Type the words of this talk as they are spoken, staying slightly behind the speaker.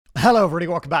Hello everybody,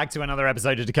 welcome back to another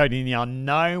episode of Decoding the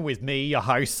Unknown with me, your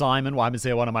host Simon. Wyman's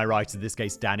here, one of my writers, in this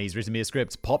case Danny's written me a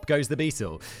script. Pop Goes the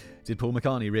Beatle. Did Paul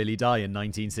McCartney really die in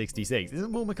 1966?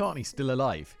 Isn't Paul McCartney still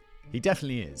alive? He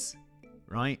definitely is,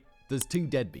 right? There's two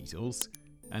dead Beatles,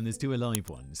 and there's two alive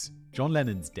ones. John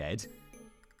Lennon's dead,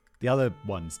 the other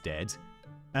one's dead,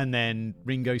 and then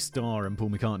Ringo Starr and Paul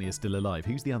McCartney are still alive.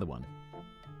 Who's the other one?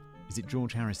 Is it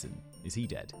George Harrison? Is he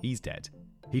dead? He's dead.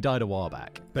 He died a while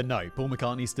back. But no, Paul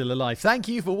McCartney's still alive. Thank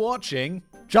you for watching.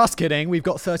 Just kidding. We've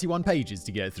got 31 pages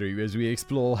to get through as we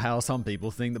explore how some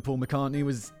people think that Paul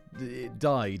McCartney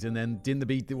died, and then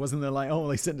it wasn't there like, oh,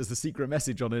 they sent us a secret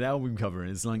message on an album cover, and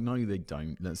it's like, no, they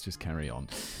don't. Let's just carry on.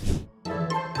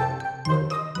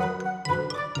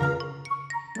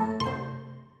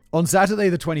 On Saturday,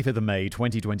 the 25th of May,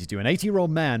 2022, an 80-year-old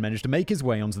man managed to make his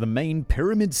way onto the main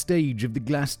pyramid stage of the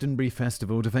Glastonbury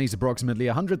Festival to face approximately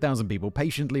 100,000 people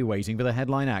patiently waiting for the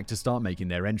headline act to start making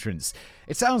their entrance.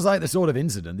 It sounds like the sort of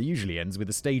incident that usually ends with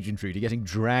a stage intruder getting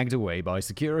dragged away by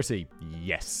security.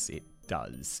 Yes, it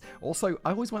does. Also,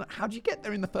 I always wonder, how do you get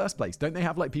there in the first place? Don't they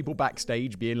have like people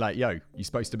backstage being like, yo, you're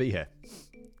supposed to be here?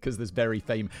 Because there's very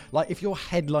famous, like if you're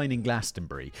headlining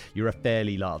Glastonbury, you're a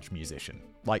fairly large musician.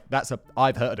 Like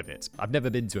I've heard of it. I've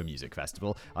never been to a music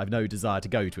festival. I've no desire to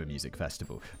go to a music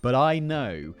festival. But I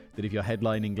know that if you're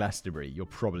headlining Glastonbury, you're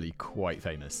probably quite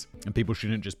famous. And people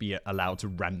shouldn't just be allowed to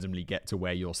randomly get to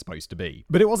where you're supposed to be.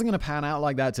 But it wasn't going to pan out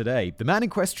like that today. The man in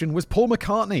question was Paul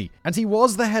McCartney. And he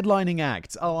was the headlining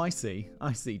act. Oh, I see.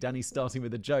 Danny's starting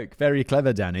with a joke. Very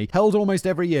clever, Danny. Held almost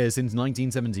every year since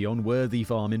 1970 on Worthy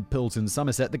Farm in Pilton,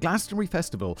 Somerset, the Glastonbury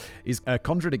Festival is a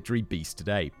contradictory beast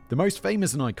today. The most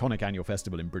famous and iconic annual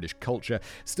festival in British culture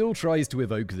still tries to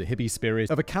evoke the hippie spirit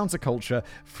of a counterculture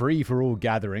free-for-all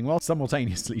gathering while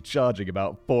simultaneously charging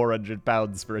about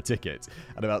 £400 for a ticket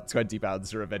and about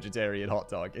 £20 for a vegetarian hot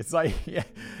dog. It's like, yeah,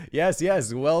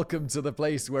 yes, welcome to the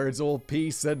place where it's all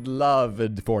peace and love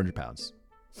and £400.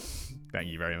 Thank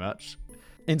you very much.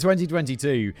 In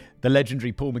 2022, the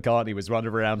legendary Paul McCartney was running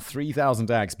around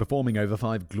 3,000 acts performing over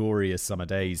 5 glorious summer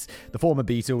days. The former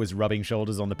Beatle was rubbing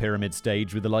shoulders on the pyramid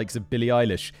stage with the likes of Billie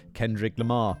Eilish, Kendrick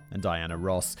Lamar and Diana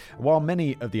Ross, while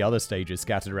many of the other stages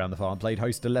scattered around the farm played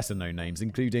host to lesser-known names,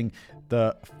 including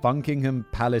the Funkingham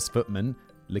Palace Footmen,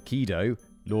 Liquido,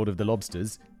 Lord of the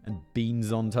Lobsters, and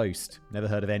Beans on Toast. Never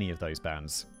heard of any of those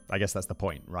bands. I guess that's the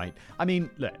point, right? I mean,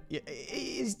 look,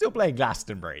 he's still playing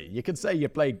Glastonbury. You can say you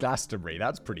played Glastonbury.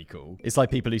 That's pretty cool. It's like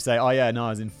people who say, oh yeah, no, I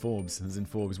was in Forbes. I was in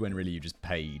Forbes when really you just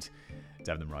paid to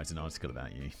have them write an article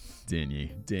about you. Didn't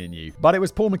you? But it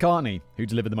was Paul McCartney who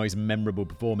delivered the most memorable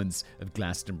performance of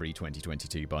Glastonbury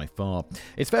 2022 by far.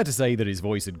 It's fair to say that his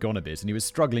voice had gone a bit and he was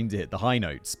struggling to hit the high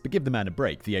notes. But give the man a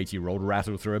break. The 80-year-old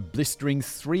rattled through a blistering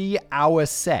 3-hour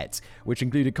set, which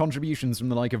included contributions from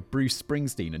the like of Bruce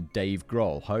Springsteen and Dave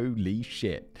Grohl. Holy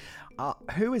shit.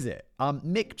 Who is it?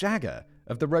 Mick Jagger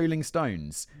of the Rolling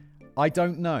Stones. I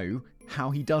don't know how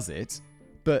he does it,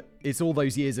 but it's all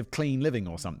those years of clean living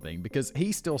or something, because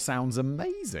he still sounds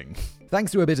amazing.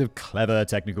 Thanks to a bit of clever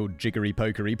technical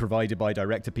jiggery-pokery provided by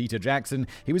director Peter Jackson,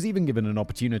 he was even given an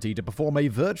opportunity to perform a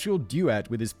virtual duet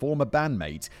with his former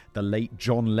bandmate, the late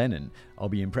John Lennon. I'll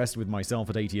be impressed with myself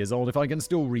at 80 years old if I can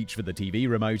still reach for the TV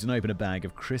remote and open a bag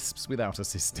of crisps without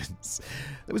assistance.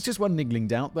 There was just one niggling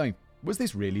doubt, though. Was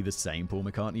this really the same Paul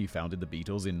McCartney who founded the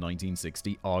Beatles in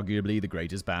 1960, arguably the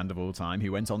greatest band of all time,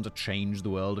 who went on to change the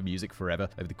world of music forever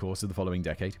over the course of the following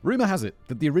decade? Rumour has it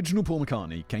that the original Paul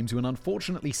McCartney came to an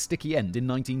unfortunately sticky end in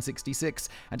 1966,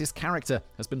 and his character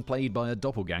has been played by a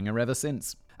doppelganger ever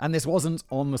since. And this wasn't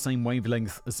on the same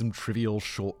wavelength as some trivial,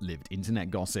 short-lived internet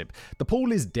gossip. The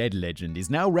Paul is dead legend is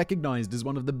now recognized as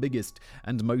one of the biggest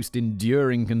and most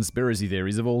enduring conspiracy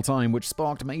theories of all time, which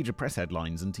sparked major press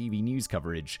headlines and TV news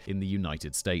coverage in the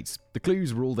United States. The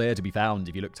clues were all there to be found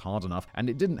if you looked hard enough, and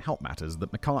it didn't help matters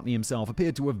that McCartney himself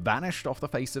appeared to have vanished off the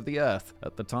face of the earth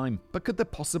at the time. But could there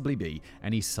possibly be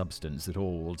any substance at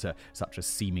all to such a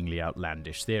seemingly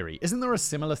outlandish theory? Isn't there a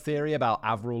similar theory about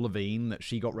Avril Lavigne that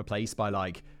she got replaced by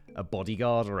like a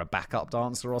bodyguard or a backup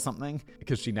dancer or something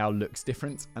because she now looks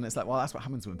different? And it's like, well, that's what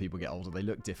happens when people get older. They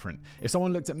look different. If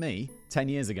someone looked at me 10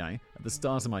 years ago at the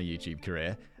start of my YouTube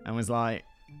career and was like,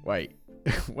 wait,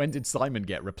 when did Simon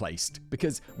get replaced?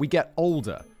 Because we get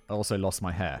older. I also lost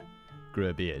my hair, grew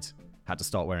a beard, had to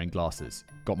start wearing glasses,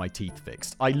 got my teeth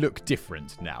fixed. I look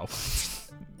different now.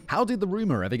 How did the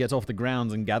rumour ever get off the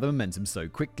ground and gather momentum so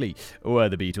quickly? Were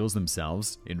the Beatles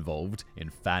themselves involved in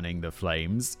fanning the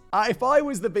flames? If I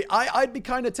was I'd be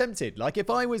kind of tempted. Like, if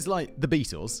I was like the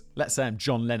Beatles, let's say I'm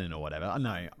John Lennon or whatever.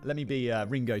 No, let me be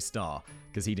Ringo Starr,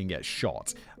 because he didn't get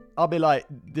shot. I'll be like,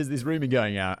 there's this rumor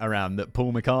going around that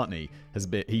Paul McCartney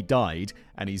he died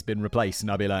and he's been replaced.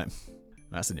 And I'll be like,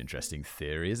 that's an interesting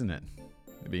theory, isn't it?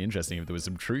 It'd be interesting if there was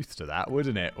some truth to that,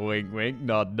 wouldn't it? Wink, wink,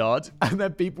 nod, nod. And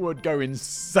then people would go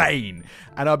insane.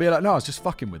 And I'd be like, no, I was just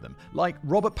fucking with them. Like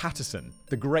Robert Pattinson,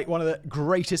 one of the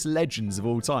greatest legends of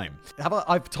all time.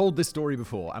 I've told this story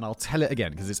before, and I'll tell it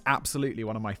again, because it's absolutely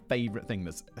one of my favorite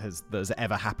things that's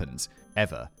ever happened.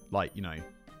 Ever. Like, you know,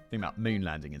 think about moon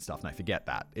landing and stuff. No, forget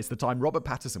that. It's the time Robert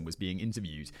Pattinson was being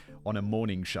interviewed on a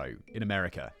morning show in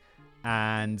America.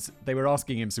 And they were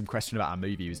asking him some question about a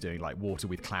movie he was doing, like Water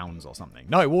with Clowns or something.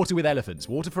 No, Water with Elephants.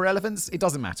 Water for Elephants? It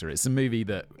doesn't matter. It's a movie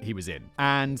that he was in.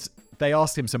 And they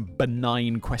asked him some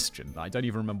benign question. I don't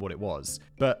even remember what it was.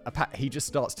 But he just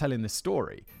starts telling this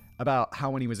story about how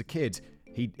when he was a kid,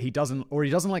 he doesn't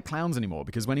like clowns anymore,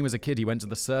 because when he was a kid, he went to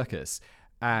the circus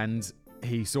and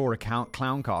he saw a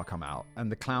clown car come out,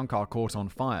 and the clown car caught on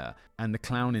fire, and the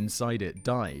clown inside it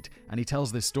died. And he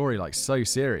tells this story like so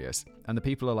serious, and the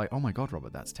people are like, oh my God,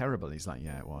 Robert, that's terrible. And he's like,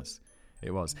 yeah, it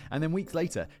was. And then weeks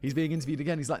later, he's being interviewed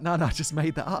again. He's like, no, I just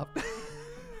made that up.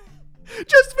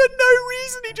 Just for no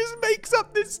reason, he just makes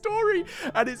up this story.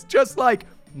 And it's just like,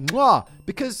 mwah,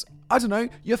 because I don't know,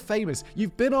 you're famous.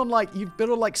 You've been on like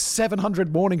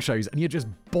 700 morning shows, and you're just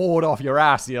bored off your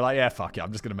ass. You're like, yeah, fuck it,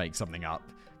 I'm just going to make something up,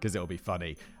 because it'll be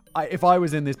funny. If I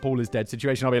was in this Paul is dead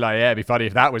situation, I'll be like, yeah, it'd be funny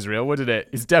if that was real, wouldn't it?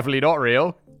 It's definitely not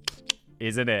real,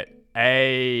 isn't it?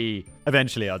 Hey.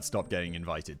 Eventually, I'd stop getting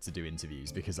invited to do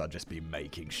interviews because I'd just be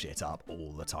making shit up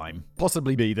all the time.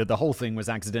 Possibly be that the whole thing was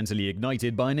accidentally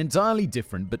ignited by an entirely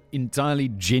different but entirely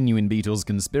genuine Beatles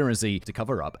conspiracy to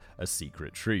cover up a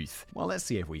secret truth. Well, let's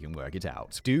see if we can work it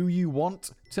out. Do you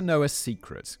want to know a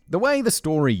secret? The way the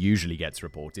story usually gets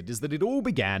reported is that it all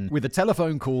began with a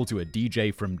telephone call to a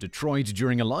DJ from Detroit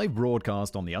during a live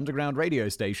broadcast on the underground radio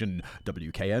station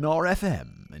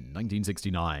WKNR-FM in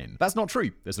 1969. That's not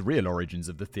true, as the real origins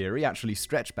of the theory actually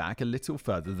stretch back a little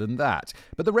further than that.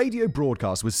 But the radio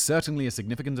broadcast was certainly a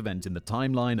significant event in the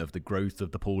timeline of the growth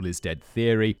of the Paul is dead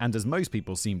theory, and as most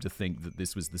people seem to think that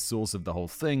this was the source of the whole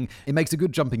thing, it makes a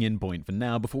good jumping in point for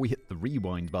now before we hit the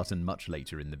rewind button much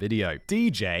later in the video.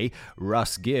 DJ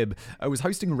Russ Gibb was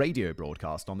hosting a radio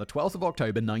broadcast on the 12th of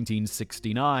October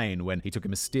 1969 when he took a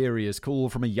mysterious call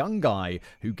from a young guy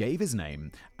who gave his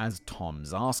name as Tom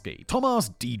Zarsky. Tom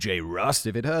asked DJ Russ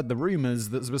if he'd heard the rumors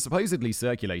that were supposedly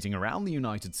circulating around the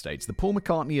United States that Paul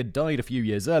McCartney had died a few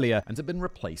years earlier and had been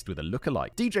replaced with a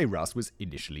lookalike. DJ Russ was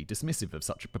initially dismissive of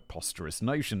such a preposterous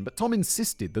notion, but Tom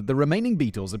insisted that the remaining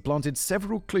Beatles had planted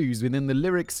several clues within the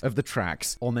lyrics of the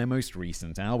tracks on their most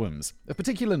recent albums. Of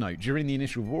particular note during the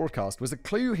initial broadcast was a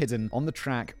clue hidden on the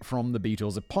track from the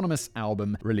Beatles' eponymous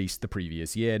album released the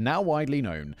previous year, now widely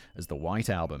known as the White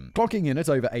Album. Clocking in at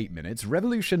over 8 minutes,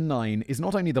 Revolution 9 is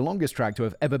not only the longest track to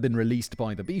have ever been released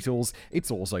by the Beatles,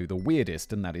 it's also the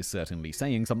weirdest, and that is certainly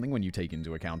saying something when you take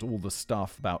into account all the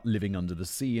stuff about living under the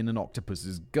sea in an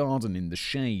octopus's garden in the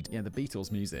shade. Yeah, the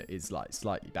Beatles' music is like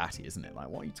slightly batty, isn't it? Like,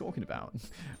 what are you talking about?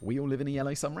 We all live in a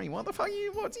yellow submarine. What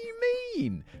do you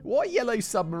mean? What yellow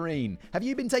submarine? Have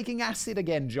you been taking acid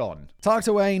again, John? Tucked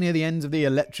away near the end of the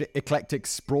eclectic,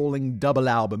 sprawling double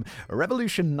album,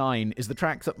 Revolution 9 is the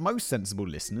track that most sensible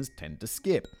listeners tend to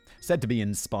skip. Said to be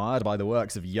inspired by the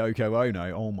works of Yoko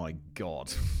Ono. Oh my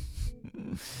God.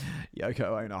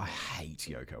 Yoko Ono. I hate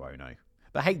Yoko Ono.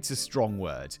 But hate's a strong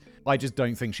word. I just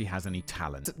don't think she has any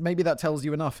talent. Maybe that tells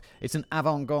you enough. It's an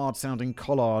avant-garde sounding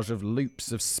collage of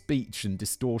loops of speech and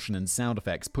distortion and sound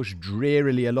effects pushed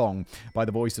drearily along by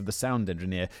the voice of the sound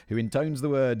engineer who intones the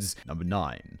words number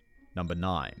 9, number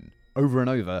 9, over and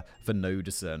over for no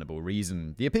discernible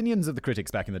reason. The opinions of the critics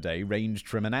back in the day ranged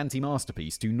from an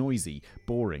anti-masterpiece to noisy,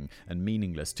 boring, and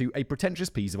meaningless to a pretentious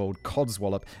piece of old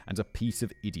codswallop and a piece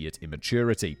of idiot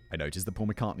immaturity. I noticed that Paul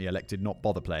McCartney elected not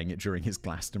bother playing it during his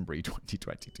Glastonbury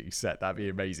 2022 set. That'd be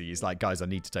amazing. He's like, guys, I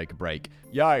need to take a break.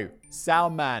 Yo,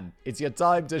 sound man, it's your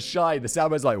time to shine. The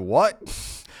sound man's like, what?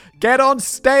 Get on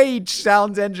stage,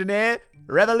 sound engineer.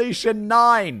 Revolution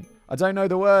 9. I don't know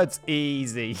the words.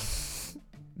 Easy.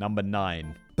 Number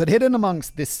 9. But hidden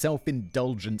amongst this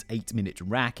self-indulgent 8-minute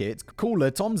racket,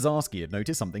 caller Tom Zarsky had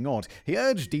noticed something odd. He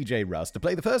urged DJ Russ to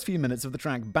play the first few minutes of the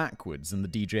track backwards, and the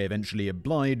DJ eventually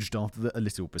obliged after a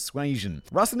little persuasion.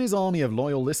 Russ and his army of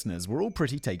loyal listeners were all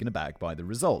pretty taken aback by the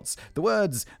results. The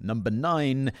words number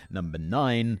 9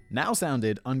 now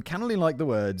sounded uncannily like the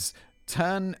words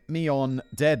turn me on,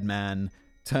 dead man,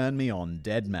 turn me on,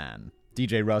 dead man.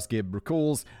 DJ Russ Gibb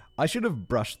recalls, I should have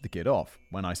brushed the kid off.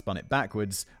 When I spun it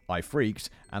backwards, I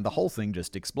freaked, and the whole thing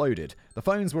just exploded. The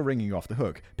phones were ringing off the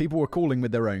hook. People were calling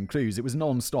with their own clues. It was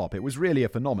non-stop. It was really a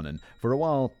phenomenon. For a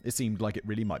while, it seemed like it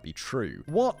really might be true.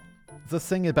 What the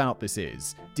thing about this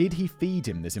is, did he feed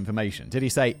him this information? Did he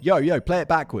say, yo, play it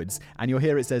backwards, and you'll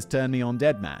hear it says, turn me on,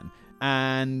 dead man?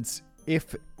 And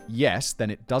if yes, then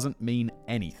it doesn't mean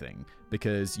anything,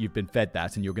 because you've been fed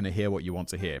that and you're going to hear what you want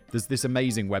to hear. There's this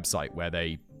amazing website where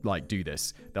they do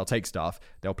this. They'll take stuff,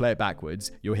 they'll play it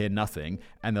backwards, you'll hear nothing,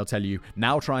 and they'll tell you,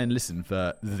 now try and listen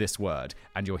for this word,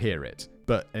 and you'll hear it.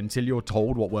 But until you're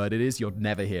told what word it is, you'll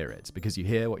never hear it, because you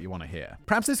hear what you want to hear.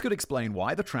 Perhaps this could explain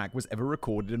why the track was ever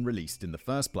recorded and released in the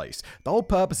first place. The whole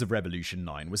purpose of Revolution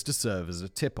 9 was to serve as a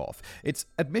tip-off. It's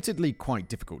admittedly quite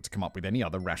difficult to come up with any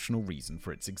other rational reason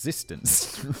for its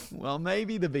existence. Well,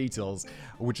 maybe the Beatles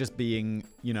were just being,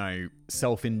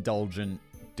 self-indulgent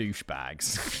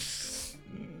douchebags.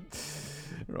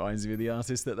 Reminds me of the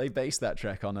artist that they based that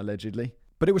track on, allegedly.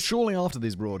 But it was shortly after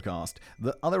this broadcast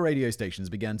that other radio stations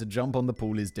began to jump on the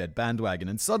Paul is Dead bandwagon,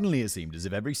 and suddenly it seemed as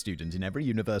if every student in every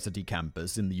university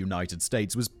campus in the United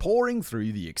States was pouring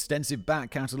through the extensive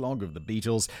back catalogue of the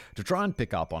Beatles to try and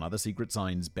pick up on other secret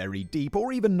signs buried deep,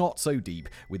 or even not so deep,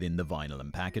 within the vinyl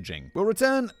and packaging. We'll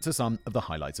return to some of the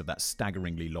highlights of that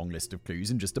staggeringly long list of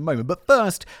clues in just a moment, but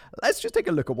first, let's just take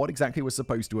a look at what exactly was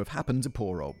supposed to have happened to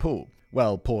poor old Paul.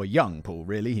 Well, poor young Paul,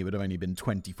 really. He would have only been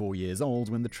 24 years old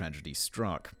when the tragedy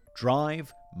struck.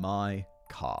 Drive my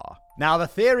car. Now, the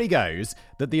theory goes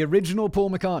that the original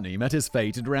Paul McCartney met his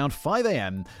fate at around 5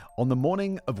 a.m. on the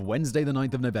morning of Wednesday, the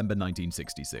 9th of November,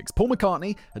 1966. Paul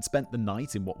McCartney had spent the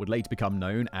night in what would later become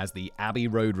known as the Abbey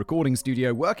Road recording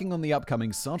studio, working on the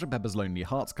upcoming Sgt. Pepper's Lonely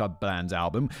Hearts Club Band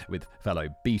album with fellow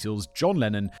Beatles John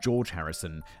Lennon, George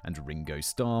Harrison, and Ringo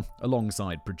Starr,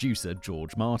 alongside producer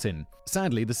George Martin.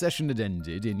 Sadly, the session had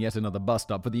ended in yet another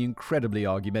bust-up for the incredibly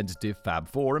argumentative Fab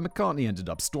Four, and McCartney ended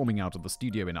up storming out of the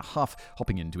studio in a huff,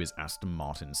 hopping into his Aston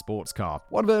Martin sports car.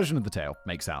 One version of the tale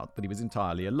makes out that he was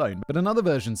entirely alone, but another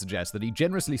version suggests that he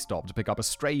generously stopped to pick up a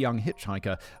stray young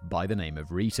hitchhiker by the name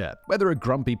of Rita. Whether a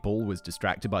grumpy Paul was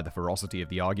distracted by the ferocity of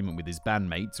the argument with his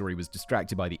bandmates, or he was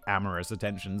distracted by the amorous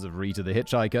attentions of Rita the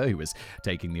hitchhiker, who was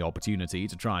taking the opportunity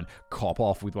to try and cop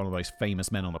off with one of the most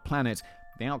famous men on the planet,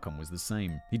 the outcome was the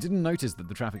same. He didn't notice that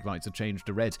the traffic lights had changed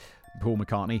to red. Paul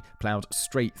McCartney ploughed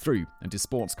straight through, and his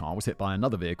sports car was hit by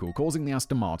another vehicle, causing the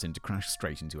Aston Martin to crash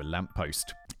straight into a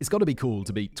lamppost. It's got to be cool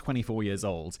to be 24 years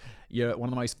old. You're one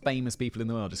of the most famous people in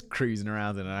the world, just cruising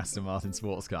around in an Aston Martin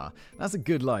sports car. That's a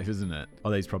good life, isn't it?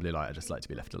 Although he's probably like, I just like to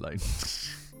be left alone.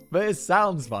 But it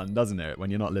sounds fun, doesn't it,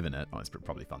 when you're not living it? Well, it's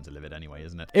probably fun to live it anyway,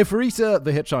 isn't it? If Rita,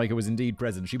 the hitchhiker, was indeed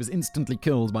present, she was instantly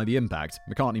killed by the impact.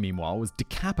 McCartney, meanwhile, was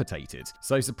decapitated.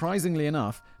 So surprisingly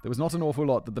enough, there was not an awful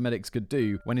lot that the medics could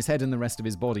do when his head and the rest of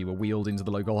his body were wheeled into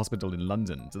the local hospital in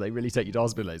London. Do they really take you to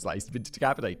hospital? It's like, he's been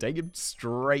decapitated. Take him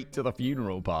straight to the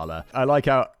funeral parlour. I like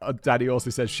how Daddy also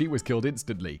says she was killed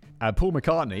instantly. And Paul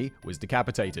McCartney was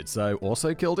decapitated, so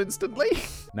also killed instantly?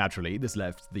 Naturally, this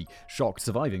left the shocked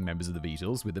surviving members of the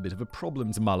Beatles with a bit of a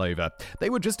problem to mull over. They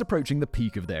were just approaching the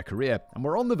peak of their career and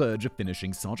were on the verge of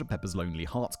finishing Sgt. Pepper's Lonely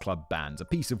Hearts Club Band, a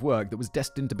piece of work that was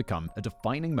destined to become a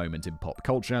defining moment in pop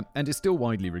culture and is still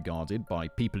widely regarded by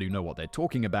people who know what they're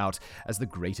talking about as the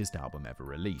greatest album ever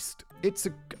released.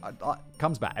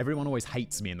 Comes back. Everyone always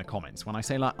hates me in the comments when I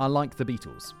say, I like the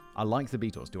Beatles. I like the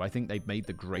Beatles. Do I think they've made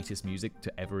the greatest music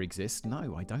to ever exist?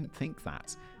 No, I don't think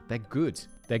that. They're good.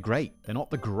 They're great. They're not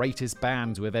the greatest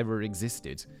band to have ever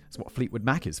existed. That's what Fleetwood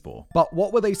Mac is for. But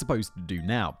what were they supposed to do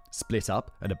now? Split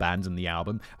up and abandon the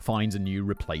album? Find a new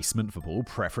replacement for Paul,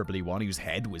 preferably one whose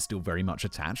head was still very much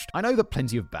attached? I know that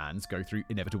plenty of bands go through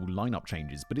inevitable lineup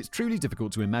changes, but it's truly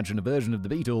difficult to imagine a version of the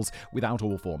Beatles without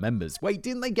all four members. Wait,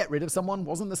 didn't they get rid of someone?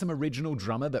 Wasn't there some original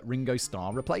drummer that Ringo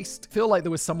Starr replaced? Feel like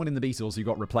there was someone in the Beatles who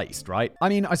got replaced, right? I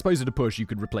mean, I suppose at a push you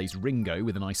could replace Ringo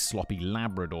with a nice sloppy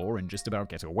Labrador and just about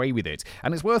get away with it.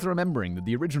 And it's worth remembering that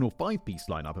the original five-piece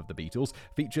lineup of the Beatles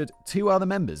featured two other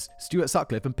members, Stuart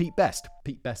Sutcliffe and Pete Best.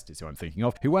 Pete Best is who I'm thinking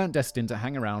of, who weren't destined to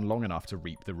hang around long enough to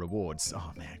reap the rewards.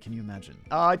 Oh man, can you imagine?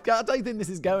 I don't think this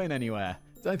is going anywhere.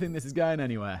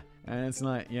 And it's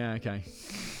like, yeah, okay.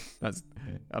 That's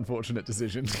an unfortunate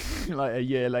decision. Like a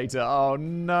year later, oh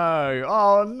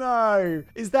no.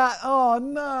 Is that, oh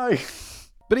no.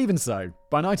 But even so,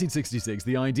 by 1966,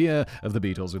 the idea of the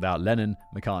Beatles without Lennon,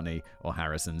 McCartney, or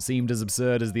Harrison seemed as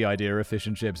absurd as the idea of fish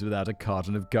and chips without a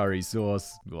carton of curry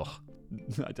sauce. Ugh.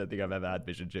 I don't think I've ever had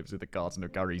fish and chips with a carton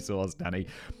of curry sauce, Danny.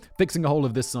 Fixing a hole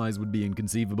of this size would be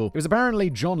inconceivable. It was apparently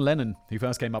John Lennon who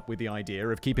first came up with the idea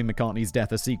of keeping McCartney's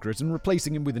death a secret and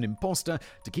replacing him with an imposter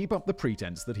to keep up the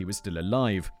pretense that he was still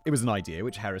alive. It was an idea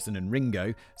which Harrison and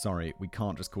Ringo, sorry, we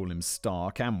can't just call him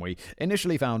Starr, can we,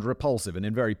 initially found repulsive and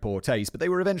in very poor taste, but they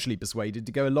were eventually persuaded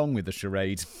to go along with the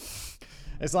charade.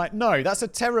 It's like, no, that's a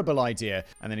terrible idea.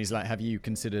 And then he's like, have you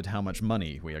considered how much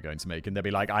money we are going to make? And they'll be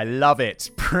like, I love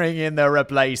it. Bring in the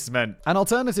replacement. An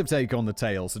alternative take on the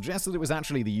tale suggests that it was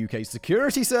actually the UK's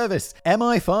security service,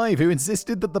 MI5, who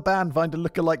insisted that the band find a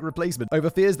lookalike replacement over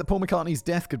fears that Paul McCartney's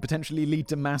death could potentially lead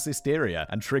to mass hysteria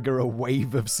and trigger a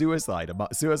wave of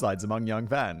suicides among young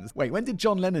fans. Wait, when did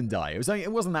John Lennon die?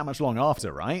 It wasn't that much long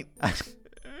after, right?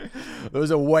 There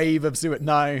was a wave of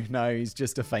suicide. No, he's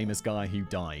just a famous guy who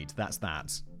died. That's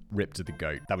that. Rip to the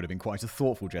goat. That would have been quite a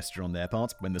thoughtful gesture on their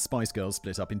part. When the Spice Girls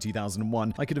split up in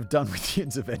 2001, I could have done with the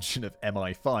intervention of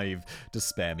MI5 to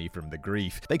spare me from the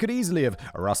grief. They could easily have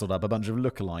rustled up a bunch of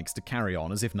lookalikes to carry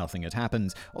on as if nothing had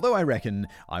happened, although I reckon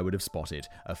I would have spotted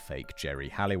a fake Jerry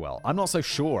Halliwell. I'm not so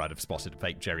sure I'd have spotted a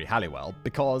fake Jerry Halliwell,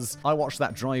 because I watched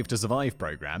that Drive to Survive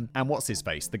program, and what's his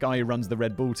face? The guy who runs the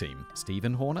Red Bull team.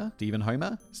 Stephen Horner?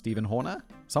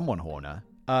 Someone Horner?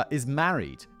 Is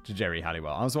married to Jerry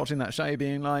Halliwell. I was watching that show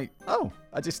being like, oh,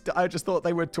 I just thought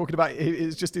they were talking about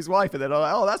it's just his wife, and then I'm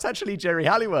like, oh, that's actually Jerry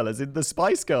Halliwell, as in the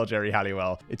Spice Girl Jerry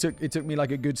Halliwell. It took me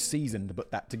like a good season to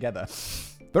put that together.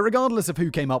 But regardless of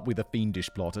who came up with the fiendish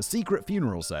plot, a secret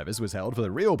funeral service was held for the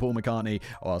real Paul McCartney,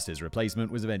 whilst his replacement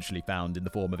was eventually found in the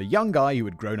form of a young guy who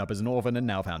had grown up as an orphan and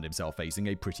now found himself facing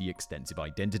a pretty extensive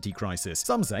identity crisis.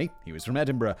 Some say he was from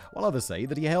Edinburgh, while others say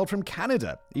that he hailed from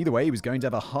Canada. Either way, he was going to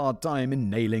have a hard time in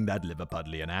nailing that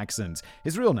Liverpudlian accent.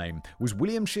 His real name was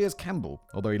William Shears Campbell,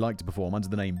 although he liked to perform under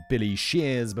the name Billy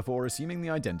Shears before assuming the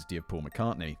identity of Paul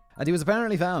McCartney. And he was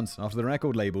apparently found after the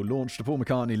record label launched a Paul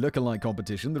McCartney lookalike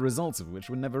competition, the results of which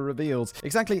were never revealed.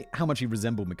 Exactly how much he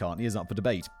resembled McCartney is up for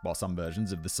debate. While some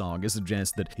versions of the saga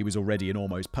suggest that he was already an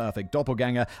almost perfect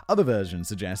doppelganger, other versions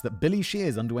suggest that Billy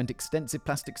Shears underwent extensive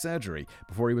plastic surgery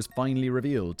before he was finally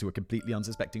revealed to a completely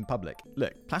unsuspecting public.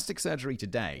 Look, plastic surgery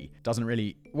today doesn't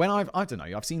really...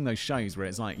 I've seen those shows where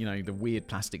it's like, the weird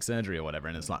plastic surgery or whatever,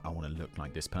 and it's like, I want to look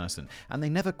like this person. And they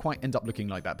never quite end up looking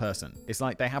like that person. It's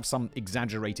like they have some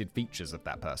exaggerated features of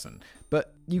that person.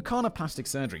 But you can't have plastic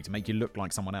surgery to make you look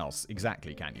like someone else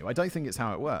exactly, can you? I don't think it's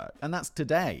how it worked. And that's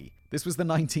today. This was the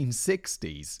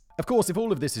 1960s. Of course, if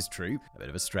all of this is true, a bit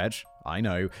of a stretch, I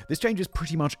know, this changes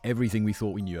pretty much everything we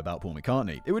thought we knew about Paul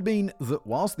McCartney. It would mean that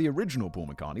whilst the original Paul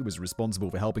McCartney was responsible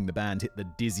for helping the band hit the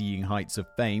dizzying heights of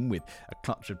fame with a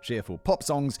clutch of cheerful pop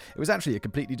songs, it was actually a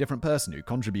completely different person who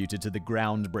contributed to the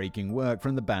groundbreaking work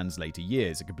from the band's later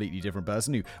years, a completely different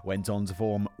person who went on to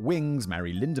form Wings,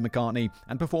 marry Linda McCartney,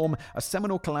 and perform a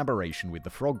seminal collaboration with the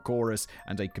Frog Chorus,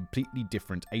 and a completely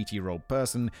different 80-year-old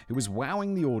person who was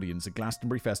wowing the audience at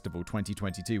Glastonbury Festival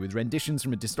 2022 with renditions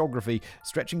from a discography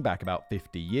stretching back about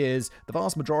 50 years, the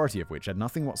vast majority of which had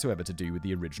nothing whatsoever to do with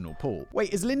the original Paul.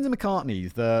 Wait, is Linda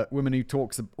McCartney the woman who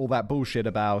talks all that bullshit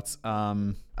about,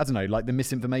 like the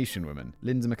misinformation woman?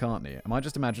 Linda McCartney. Am I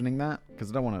just imagining that? Because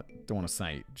I don't want to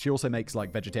say. She also makes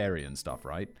like vegetarian stuff,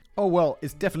 right? Oh, well,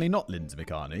 it's definitely not Linda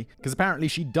McCartney, because apparently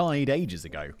she died ages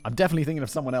ago. I'm definitely thinking of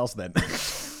someone else then.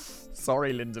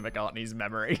 Sorry, Linda McCartney's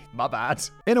memory. My bad.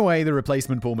 In a way, the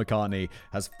replacement Paul McCartney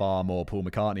has far more Paul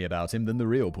McCartney about him than the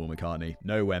real Paul McCartney.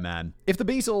 Nowhere, man. If the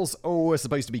Beatles were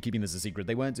supposed to be keeping this a secret,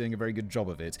 they weren't doing a very good job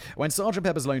of it. When Sgt.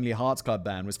 Pepper's Lonely Hearts Club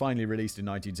Band was finally released in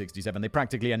 1967, they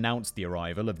practically announced the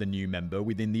arrival of the new member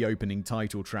within the opening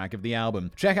title track of the album.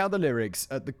 Check out the lyrics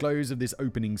at the close of this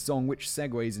opening song, which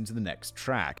segues into the next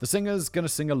track. The singer's gonna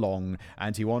sing along,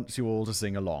 and he wants you all to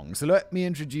sing along. So let me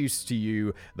introduce to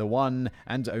you the one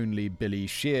and only Billy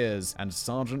Shears and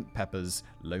Sgt. Pepper's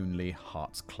Lonely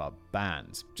Hearts Club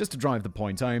Band. Just to drive the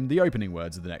point home, the opening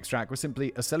words of the next track were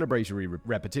simply a celebratory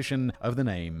repetition of the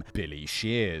name Billy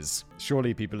Shears.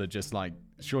 Surely people are just like,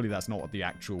 surely that's not what the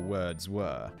actual words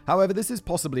were. However, this is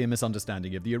possibly a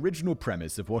misunderstanding of the original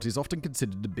premise of what is often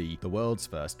considered to be the world's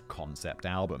first concept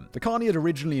album. McCartney had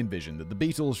originally envisioned that the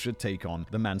Beatles should take on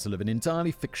the mantle of an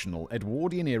entirely fictional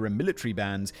Edwardian-era military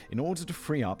band in order to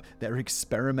free up their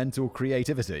experimental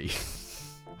creativity.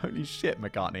 Holy shit,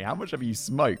 McCartney, how much have you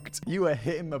smoked? You were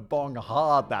hitting the bong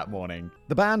hard that morning.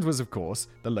 The band was, of course,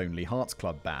 the Lonely Hearts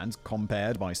Club Band,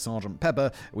 compared by Sgt.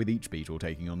 Pepper, with each Beatle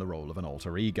taking on the role of an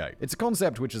alter ego. It's a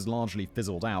concept which has largely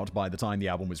fizzled out by the time the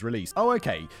album was released. Oh,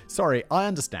 okay, sorry, I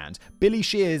understand. Billy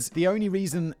Shears, the only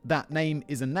reason that name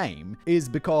is a name is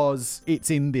because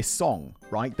it's in this song,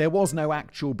 right? There was no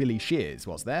actual Billy Shears,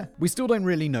 was there? We still don't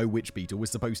really know which Beatle was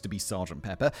supposed to be Sgt.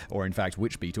 Pepper, or in fact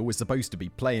which Beatle was supposed to be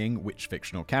playing which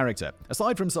fictional character.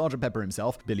 Aside from Sgt. Pepper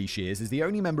himself, Billy Shears is the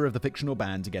only member of the fictional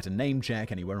band to get a name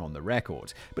check anywhere on the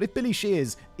record. But if Billy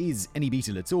Shears is any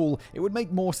Beatle at all, it would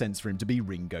make more sense for him to be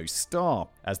Ringo Starr.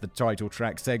 As the title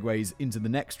track segues into the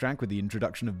next track with the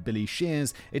introduction of Billy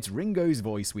Shears, it's Ringo's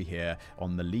voice we hear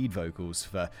on the lead vocals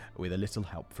for With a Little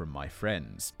Help from My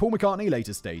Friends. Paul McCartney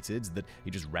later stated that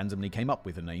he just randomly came up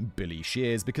with the name Billy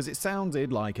Shears because it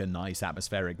sounded like a nice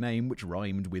atmospheric name which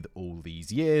rhymed with all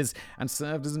these years and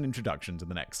served as an introduction to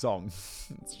the next song.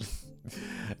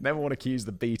 Never want to accuse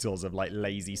the Beatles of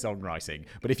lazy songwriting,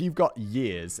 but if you've got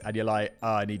years and you're like,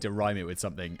 oh, I need to rhyme it with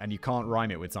something, and you can't rhyme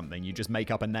it with something, you just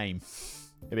make up a name.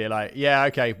 You'll be like, yeah,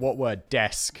 okay, what word?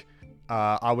 Desk.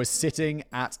 I was sitting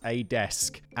at a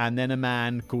desk, and then a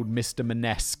man called Mr.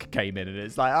 Manesque came in, and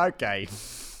it's like, okay.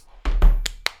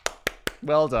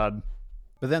 Well done.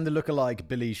 But then the lookalike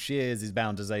Billy Shears is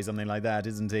bound to say something like that,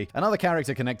 isn't he? Another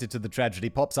character connected to the tragedy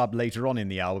pops up later on in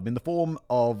the album in the form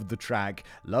of the track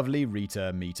Lovely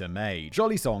Rita Meter Maid.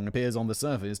 Jolly Song appears on the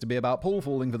surface to be about Paul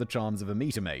falling for the charms of a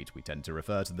meter maid. We tend to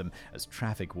refer to them as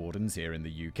traffic wardens here in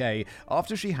the UK,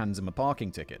 after she hands him a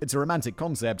parking ticket. It's a romantic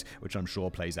concept, which I'm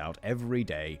sure plays out every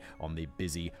day on the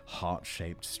busy,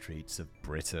 heart-shaped streets of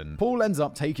Britain. Paul ends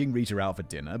up taking Rita out for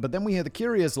dinner, but then we hear the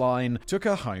curious line, took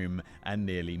her home and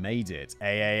nearly made it.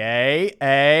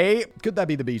 Could that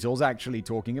be the Beatles actually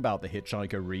talking about the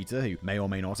hitchhiker Rita, who may or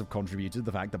may not have contributed to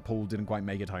the fact that Paul didn't quite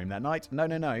make it home that night?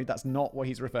 No, that's not what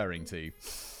he's referring to.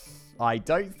 I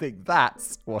don't think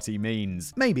that's what he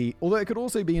means. Maybe, although it could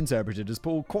also be interpreted as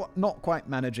Paul not quite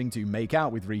managing to make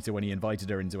out with Rita when he invited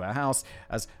her into her house,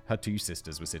 as her two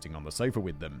sisters were sitting on the sofa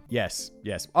with them. Yes.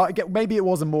 Maybe it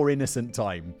was a more innocent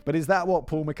time. But is that what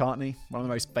Paul McCartney, one of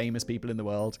the most famous people in the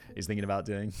world, is thinking about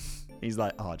doing? He's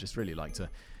like, I'd just really like to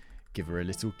give her a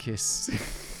little kiss.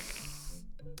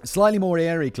 Slightly more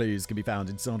airy clues can be found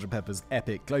in Sgt. Pepper's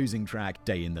epic closing track,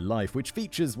 Day in the Life, which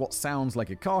features what sounds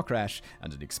like a car crash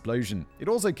and an explosion. It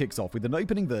also kicks off with an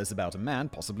opening verse about a man,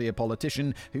 possibly a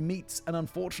politician, who meets an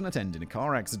unfortunate end in a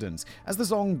car accident. As the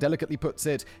song delicately puts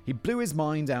it, he blew his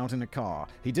mind out in a car.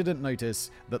 He didn't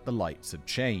notice that the lights had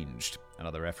changed.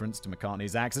 Another reference to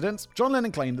McCartney's accident. John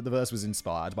Lennon claimed that the verse was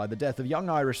inspired by the death of young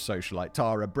Irish socialite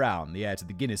Tara Brown, the heir to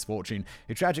the Guinness fortune,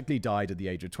 who tragically died at the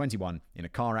age of 21 in a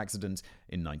car accident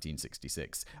in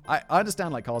 1966. I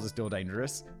understand cars are still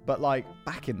dangerous, but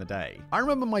back in the day. I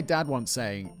remember my dad once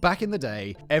saying, back in the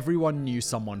day, everyone knew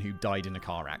someone who died in a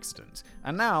car accident.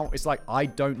 And now it's I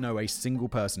don't know a single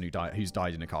person who's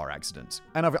died in a car accident.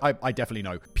 And I definitely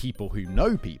know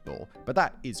people, but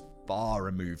that is far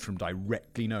removed from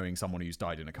directly knowing someone who's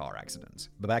died in a car accident.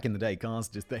 But back in the day, cars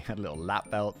they had little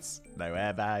lap belts, no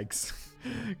airbags.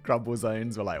 Crumple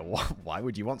zones were why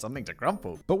would you want something to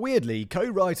crumple? But weirdly,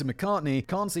 co-writer McCartney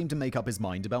can't seem to make up his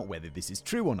mind about whether this is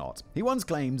true or not. He once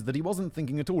claimed that he wasn't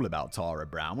thinking at all about Tara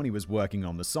Brown when he was working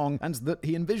on the song, and that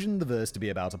he envisioned the verse to be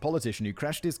about a politician who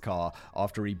crashed his car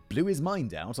after he blew his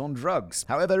mind out on drugs.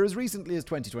 However, as recently as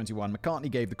 2021,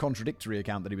 McCartney gave the contradictory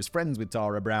account that he was friends with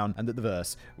Tara Brown and that the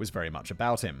verse was very much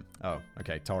about him. Oh,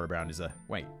 okay, Tara Brown is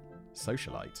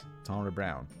socialite. Tara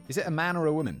Brown. Is it a man or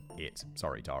a woman?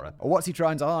 Sorry, Tara. Or what's he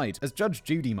trying to hide? As Judge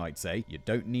Judy might say, you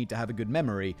don't need to have a good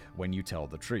memory when you tell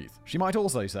the truth. She might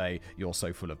also say, you're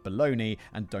so full of baloney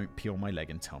and don't peel my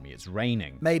leg and tell me it's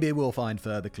raining. Maybe we'll find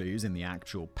further clues in the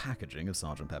actual packaging of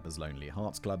Sgt. Pepper's Lonely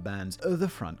Hearts Club Band. The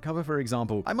front cover, for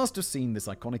example. I must have seen this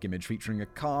iconic image featuring a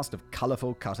cast of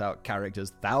colourful cutout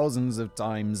characters thousands of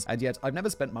times, and yet I've never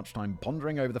spent much time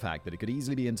pondering over the fact that it could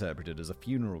easily be interpreted as a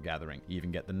funeral gathering. You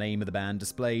even get the name of the band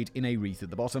displayed in a wreath at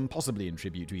the bottom, possibly in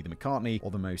tribute to either McCartney or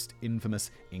the most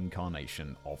infamous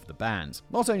incarnation of the band.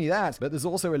 Not only that, but there's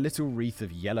also a little wreath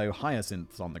of yellow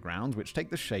hyacinths on the ground, which take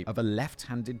the shape of a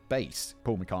left-handed bass.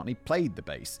 Paul McCartney played the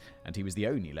bass, and he was the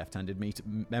only left-handed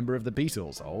member of the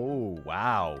Beatles. Oh,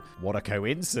 wow. What a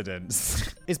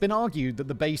coincidence. It's been argued that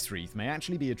the bass wreath may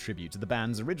actually be a tribute to the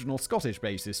band's original Scottish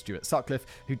bassist Stuart Sutcliffe,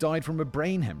 who died from a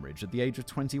brain hemorrhage at the age of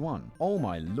 21. Oh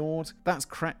my lord. That's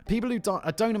crap. People who die,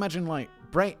 I don't imagine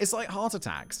It's like heart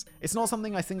attacks. It's not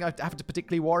something I think I have to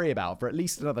particularly worry about for at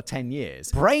least another 10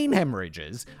 years. Brain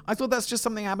hemorrhages? I thought that's just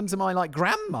something that happened to my,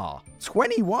 grandma.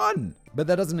 21! But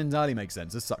that doesn't entirely make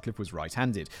sense, as Sutcliffe was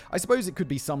right-handed. I suppose it could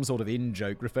be some sort of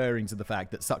in-joke referring to the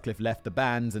fact that Sutcliffe left the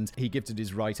band and he gifted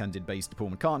his right-handed bass to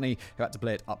Paul McCartney, who had to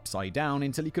play it upside down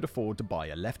until he could afford to buy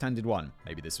a left-handed one.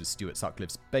 Maybe this was Stuart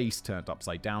Sutcliffe's bass turned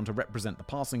upside down to represent the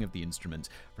passing of the instrument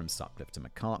from Sutcliffe to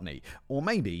McCartney. Or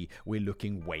maybe we're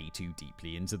looking way too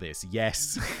deeply into this.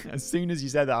 Yes, as soon as you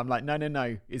said that, I'm like,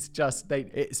 no. It's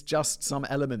just some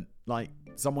element.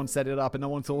 Someone set it up and no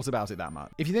one thought about it that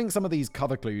much. If you think some of these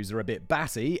cover clues are a bit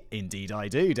batty, indeed I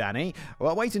do, Danny,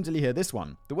 well, wait until you hear this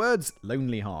one. The words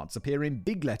Lonely Hearts appear in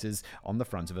big letters on the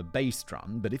front of a bass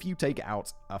drum, but if you take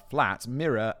out a flat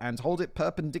mirror and hold it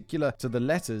perpendicular to the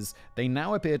letters, they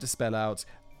now appear to spell out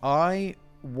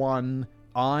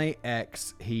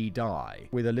I1IX he die,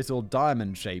 with a little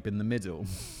diamond shape in the middle.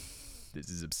 This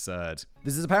is absurd.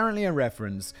 This is apparently a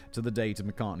reference to the date of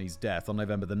McCartney's death on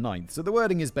November the 9th, so the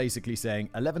wording is basically saying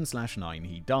 11/9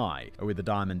 he died, with a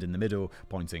diamond in the middle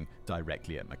pointing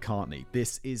directly at McCartney.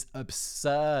 This is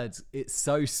absurd. It's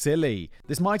so silly.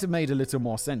 This might have made a little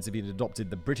more sense if he'd adopted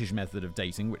the British method of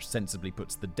dating, which sensibly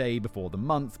puts the day before the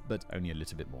month, but only a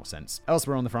little bit more sense.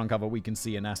 Elsewhere on the front cover, we can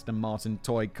see an Aston Martin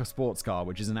toy sports car,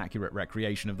 which is an accurate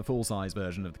recreation of the full-size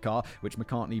version of the car, which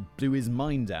McCartney blew his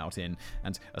mind out in,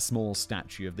 and a small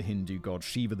statue of the Hindu god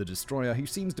Shiva the Destroyer, who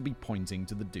seems to be pointing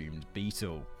to the doomed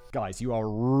Beatle. Guys, you are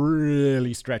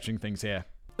really stretching things here.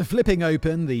 Flipping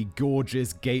open the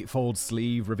gorgeous gatefold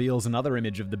sleeve reveals another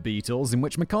image of the Beatles in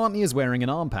which McCartney is wearing an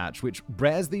arm patch which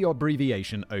bears the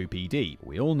abbreviation OPD.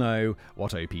 We all know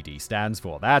what OPD stands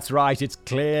for. That's right, it's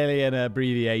clearly an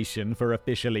abbreviation for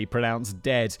officially pronounced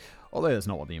dead. Although that's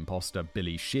not what the imposter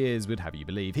Billy Shears would have you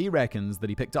believe. He reckons that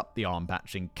he picked up the arm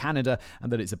patch in Canada and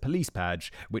that it's a police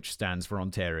badge, which stands for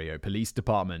Ontario Police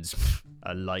Department.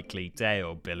 A likely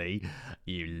tale, Billy.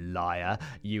 You liar.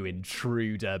 You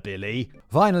intruder, Billy.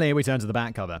 Finally, we turn to the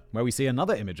back cover, where we see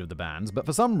another image of the band, but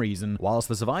for some reason, whilst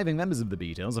the surviving members of the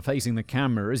Beatles are facing the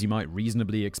camera as you might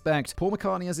reasonably expect, Paul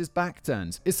McCartney has his back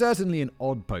turned. It's certainly an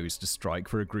odd pose to strike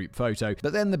for a group photo,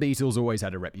 but then the Beatles always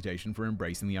had a reputation for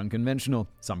embracing the unconventional.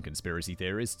 Some conspiracy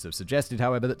theorists have suggested,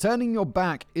 however, that turning your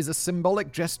back is a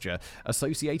symbolic gesture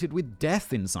associated with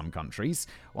death in some countries,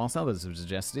 whilst others have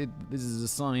suggested this is a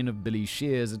sign of Billy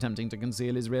Shears attempting to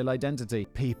conceal his real identity.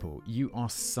 People, you are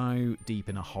so deep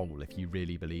in a hole if you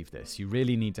really believe this. You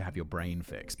really need to have your brain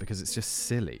fixed because it's just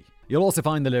silly. You'll also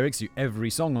find the lyrics to every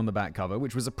song on the back cover,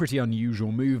 which was a pretty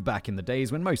unusual move back in the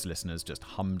days when most listeners just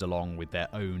hummed along with their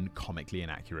own comically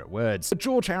inaccurate words. But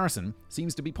George Harrison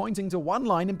seems to be pointing to one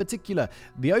line in particular,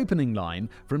 the opening line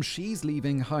from She's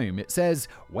Leaving Home. It says,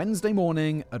 Wednesday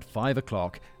morning at 5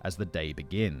 o'clock as the day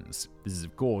begins. This is,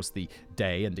 of course, the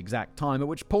day and exact time at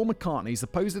which Paul McCartney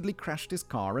supposedly crashed his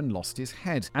car and lost his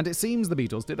head. And it seems the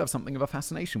Beatles did have something of a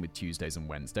fascination with Tuesdays and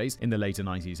Wednesdays. In the later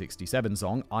 1967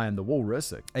 song, I Am the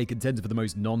Walrus, a contender for the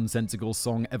most nonsensical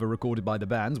song ever recorded by the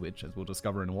band, which, as we'll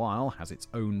discover in a while, has its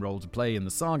own role to play in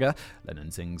the saga.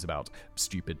 Lennon sings about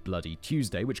Stupid Bloody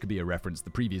Tuesday, which could be a reference to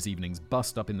the previous evening's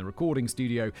bust-up in the recording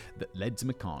studio that led to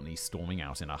McCartney storming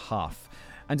out in a huff.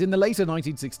 And in the later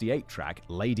 1968 track,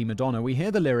 Lady Madonna, we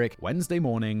hear the lyric, Wednesday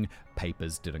morning,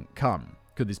 papers didn't come.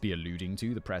 Could this be alluding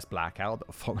to the press blackout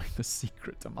that followed the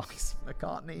secret demise of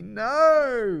McCartney?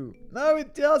 No,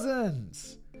 it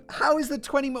doesn't. How is the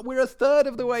 20... We're a third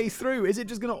of the way through. Is it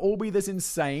just going to all be this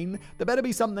insane? There better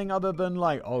be something other than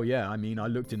like, oh yeah, I mean, I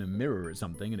looked in a mirror at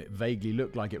something and it vaguely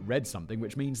looked like it read something,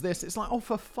 which means this. It's like, oh,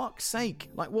 for fuck's sake.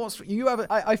 Like,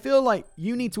 I feel like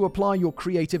you need to apply your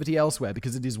creativity elsewhere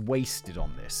because it is wasted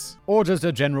on this. Or just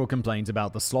a general complaint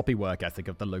about the sloppy work ethic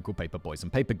of the local paper boys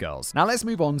and paper girls. Now let's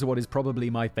move on to what is probably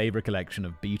my favorite collection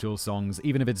of Beatles songs,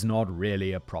 even if it's not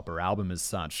really a proper album as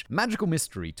such. Magical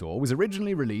Mystery Tour was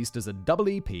originally released as a double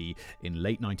EP in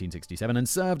late 1967 and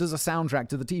served as a soundtrack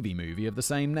to the TV movie of the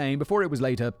same name before it was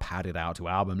later padded out to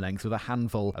album length with a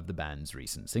handful of the band's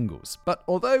recent singles. But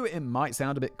although it might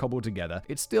sound a bit cobbled together,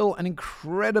 it's still an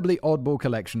incredibly oddball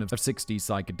collection of 60s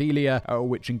psychedelia,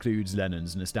 which includes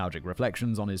Lennon's nostalgic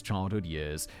reflections on his childhood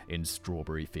years in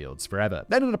Strawberry Fields Forever.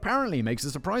 Lennon apparently makes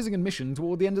a surprising admission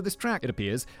toward the end of this track. It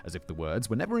appears as if the words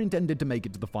were never intended to make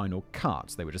it to the final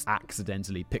cut. They were just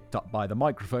accidentally picked up by the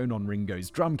microphone on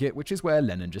Ringo's drum kit, which is where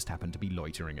Lennon Lennon just happened to be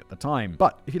loitering at the time.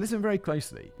 But if you listen very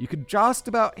closely, you could just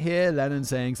about hear Lennon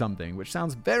saying something which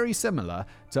sounds very similar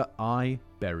to "I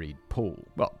buried Paul."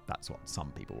 Well, that's what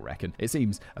some people reckon. It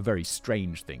seems a very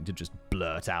strange thing to just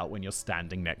blurt out when you're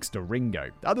standing next to Ringo.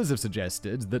 Others have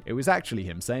suggested that it was actually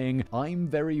him saying, "I'm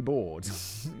very bored,"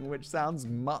 which sounds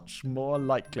much more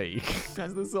likely.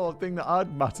 That's the sort of thing that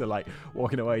I'd mutter, like,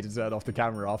 walking away to turn off the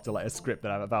camera after, like, a script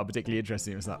that I found particularly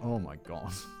interesting. It was like, oh my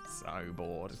god, so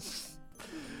bored.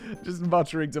 Just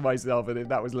muttering to myself, and if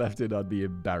that was left in, I'd be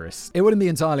embarrassed. It wouldn't be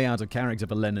entirely out of character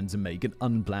for Lennon to make an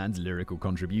unplanned lyrical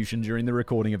contribution during the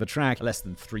recording of a track. Less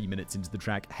than 3 minutes into the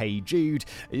track, Hey Jude,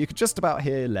 you could just about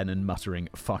hear Lennon muttering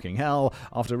 "fucking hell"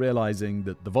 after realizing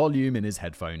that the volume in his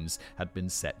headphones had been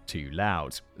set too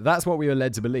loud. That's what we were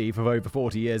led to believe for over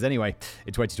 40 years anyway.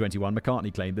 In 2021,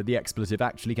 McCartney claimed that the expletive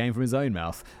actually came from his own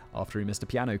mouth after he missed a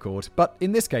piano chord. But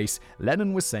in this case,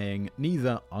 Lennon was saying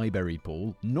neither "I buried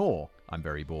Paul" nor "I'm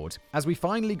very bored," as we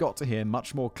finally got to hear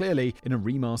much more clearly in a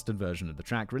remastered version of the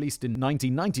track released in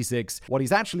 1996. What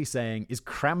he's actually saying is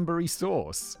cranberry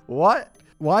sauce. What?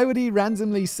 Why would he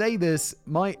randomly say this?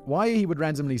 Might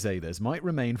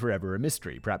remain forever a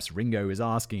mystery. Perhaps Ringo is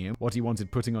asking him what he wanted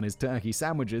putting on his turkey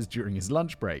sandwiches during his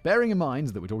lunch break. Bearing in mind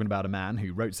that we're talking about a man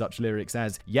who wrote such lyrics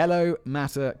as "yellow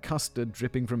matter custard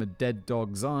dripping from a dead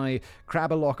dog's eye,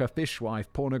 crab-a-locker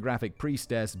fishwife, pornographic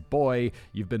priestess, boy,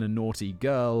 you've been a naughty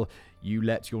girl, you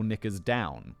let your knickers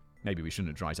down." Maybe we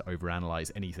shouldn't try to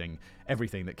overanalyze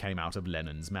everything that came out of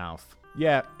Lennon's mouth.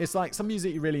 Yeah, it's like some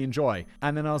music you really enjoy.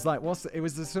 And then I was like, it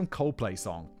was some Coldplay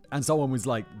song. And someone was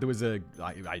like,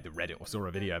 I either read it or saw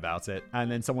a video about it. And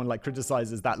then someone like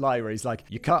criticizes that line where he's like,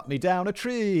 "You cut me down a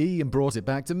tree and brought it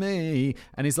back to me."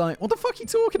 And he's like, what the fuck are you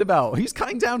talking about? Who's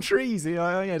cutting down trees? You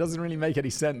know, it doesn't really make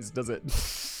any sense, does it?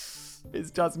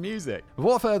 It's just music.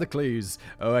 What further clues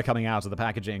are coming out of the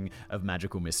packaging of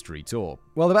Magical Mystery Tour?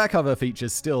 Well, the back cover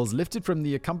features stills lifted from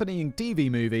the accompanying TV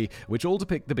movie, which all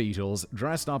depict the Beatles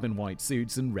dressed up in white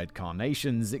suits and red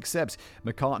carnations, except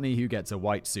McCartney, who gets a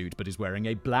white suit but is wearing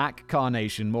a black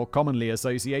carnation more commonly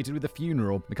associated with a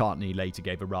funeral. McCartney later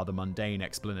gave a rather mundane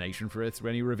explanation for it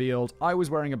when he revealed, "I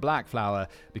was wearing a black flower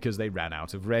because they ran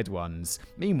out of red ones."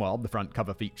 Meanwhile, the front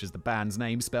cover features the band's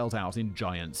name spelled out in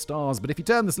giant stars, but if you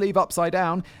turn the sleeve upside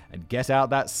down and get out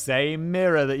that same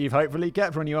mirror that you've hopefully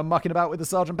kept when you were mucking about with the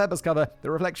Sgt. Pepper's cover, the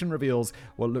reflection reveals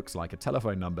what looks like a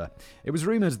telephone number. It was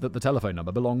rumoured that the telephone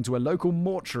number belonged to a local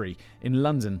mortuary in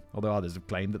London, although others have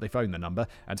claimed that they phoned the number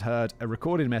and heard a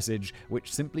recorded message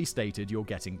which simply stated, "You're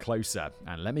getting closer."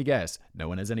 And let me guess, no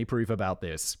one has any proof about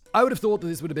this. I would have thought that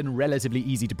this would have been relatively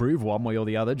easy to prove one way or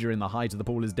the other during the height of the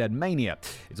Paul is Dead mania.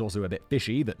 It's also a bit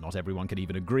fishy that not everyone can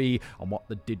even agree on what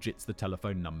the digits the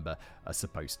telephone number are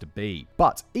supposed to be.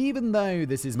 But even though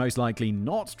this is most likely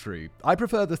not true, I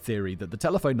prefer the theory that the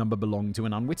telephone number belonged to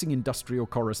an unwitting industrial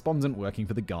correspondent working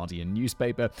for the Guardian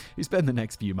newspaper who spent the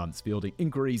next few months fielding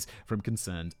inquiries from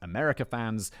concerned America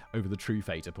fans over the true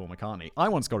fate of Paul McCartney. I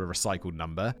once got a recycled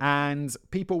number, and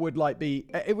people would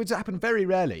it would happen very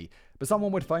rarely, but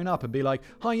someone would phone up and be like,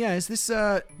 "Hi, yeah, is this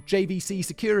JVC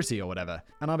Security or whatever?"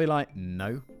 And I'd be like,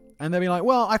 "No." And they'd be like,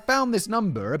 "Well, I found this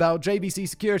number about JVC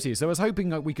Security, so I was hoping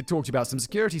that we could talk to you about some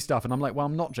security stuff." And I'm like, "Well,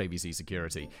 I'm not JVC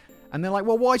Security." And they're like,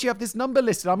 "Well, why do you have this number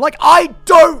listed?" I'm like, "I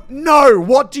don't know!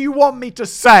 What do you want me to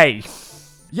say?"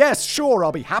 "Yes, sure,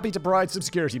 I'll be happy to provide some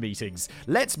security meetings.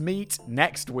 Let's meet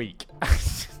next week."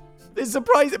 It's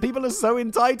surprised that people are so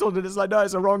entitled, and it's like, "No,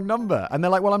 it's a wrong number." And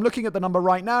they're like, "Well, I'm looking at the number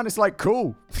right now," and it's like,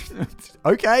 "Cool.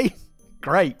 Okay,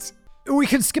 great." We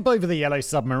can skip over the Yellow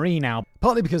Submarine now,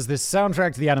 partly because this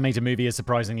soundtrack to the animated movie is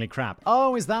surprisingly crap.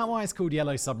 Oh, is that why it's called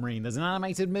Yellow Submarine? There's an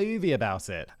animated movie about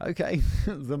it. Okay,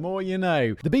 the more you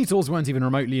know. The Beatles weren't even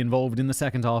remotely involved in the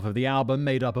second half of the album,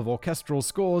 made up of orchestral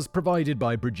scores provided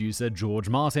by producer George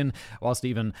Martin, whilst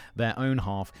even their own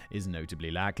half is notably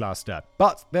lackluster.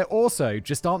 But there also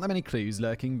just aren't that many clues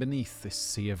lurking beneath this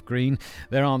sea of green.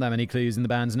 There aren't that many clues in the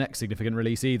band's next significant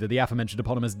release either, the aforementioned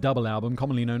eponymous double album,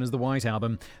 commonly known as the White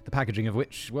Album, the packaging of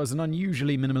which was an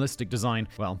unusually minimalistic design.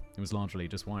 Well, it was largely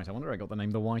just white. I wonder where I got the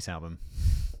name The White Album.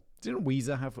 Didn't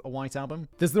Weezer have a White Album?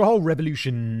 There's the whole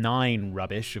Revolution 9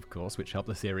 rubbish, of course, which helped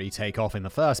the theory take off in the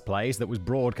first place, that was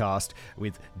broadcast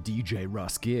with DJ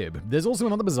Russ Gibb. There's also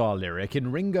another bizarre lyric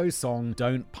in Ringo's song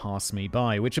Don't Pass Me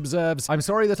By, which observes, "I'm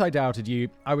sorry that I doubted you.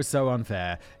 I was so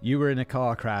unfair. You were in a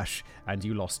car crash and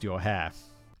you lost your hair."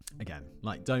 Again,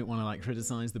 don't want to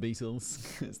criticize the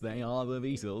Beatles, because they are the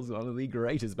Beatles, one of the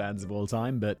greatest bands of all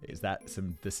time, but there's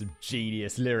some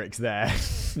genius lyrics there.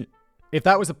 If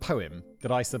that was a poem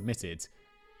that I submitted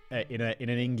in an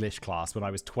English class when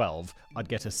I was 12, I'd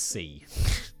get a C.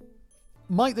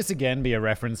 Might this again be a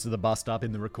reference to the bust-up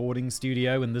in the recording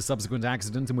studio and the subsequent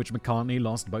accident in which McCartney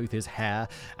lost both his hair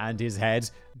and his head?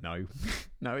 No.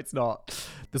 No, it's not.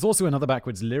 There's also another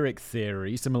backwards lyric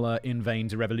theory, similar in vein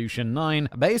to Revolution 9,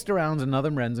 based around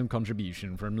another random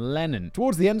contribution from Lennon.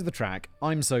 Towards the end of the track,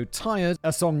 I'm So Tired,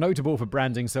 a song notable for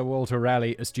branding Sir Walter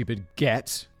Raleigh a stupid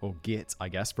git, I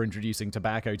guess, for introducing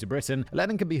tobacco to Britain,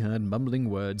 Lennon can be heard mumbling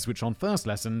words which on first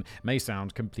listen may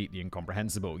sound completely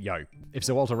incomprehensible. Yo, if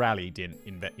Sir Walter Raleigh didn't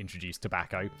introduce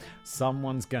tobacco,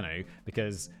 someone's gonna,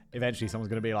 because eventually someone's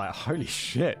going to be like, holy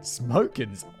shit,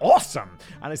 smoking's awesome,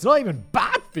 and it's not even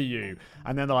bad for you.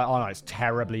 And then they're like, oh no, it's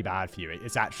terribly bad for you.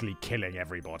 It's actually killing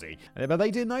everybody. But they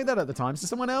didn't know that at the time, so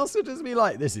someone else would just be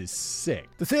like, this is sick.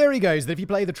 The theory goes that if you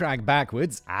play the track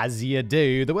backwards, as you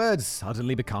do, the words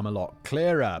suddenly become a lot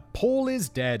clearer. Paul is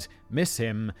dead, miss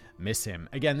him, miss him.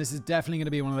 Again, this is definitely going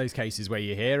to be one of those cases where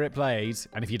you hear it played,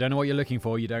 and if you don't know what you're looking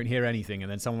for, you don't hear anything,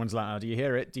 and then someone's like, oh, do you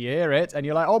hear it? Do you hear it? And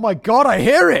you're like, oh my god, I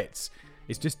hear it!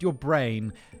 It's just your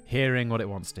brain hearing what it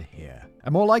wants to hear.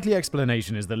 A more likely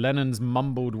explanation is that Lennon's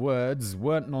mumbled words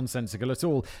weren't nonsensical at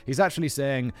all. He's actually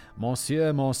saying,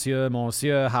 Monsieur, Monsieur,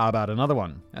 Monsieur, how about another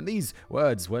one? And these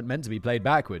words weren't meant to be played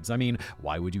backwards. I mean,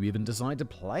 why would you even decide to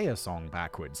play a song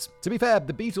backwards? To be fair,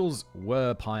 the Beatles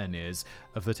were pioneers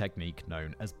of the technique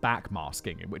known as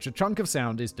backmasking, in which a chunk of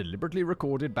sound is deliberately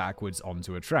recorded backwards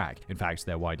onto a track. In fact,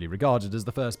 they're widely regarded as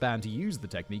the first band to use the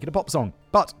technique in a pop song.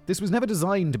 But this was never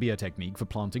designed to be a technique for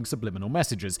planting subliminal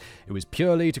messages. It was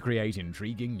purely to create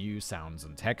intriguing new sounds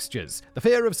and textures. The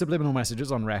fear of subliminal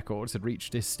messages on records had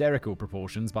reached hysterical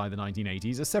proportions by the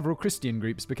 1980s, as several Christian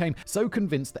groups became so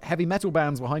convinced that heavy metal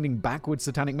bands were hiding backwards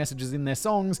satanic messages in their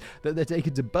songs that they're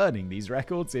taken to burning these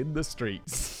records in the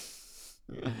streets.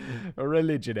 A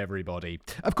religion, everybody.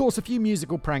 Of course, a few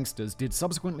musical pranksters did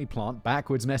subsequently plant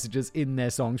backwards messages in their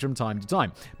songs from time to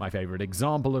time. My favorite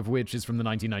example of which is from the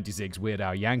 1996 Weird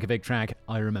Al Yankovic track,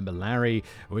 I Remember Larry,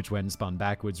 which when spun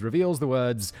backwards reveals the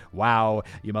words, wow,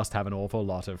 you must have an awful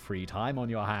lot of free time on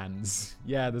your hands.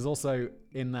 Yeah, there's also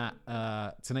in that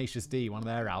Tenacious D, one of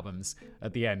their albums,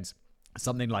 at the end,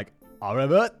 something like, I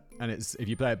remember it. And it's, if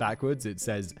you play it backwards, it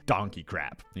says donkey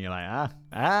crap. And you're like,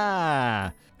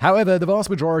 ah. However, the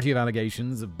vast majority of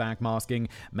allegations of backmasking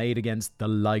made against the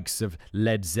likes of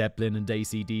Led Zeppelin and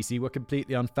AC/DC were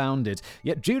completely unfounded.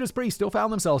 Yet Judas Priest still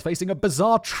found themselves facing a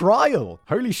bizarre trial.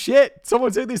 Holy shit,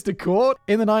 someone took this to court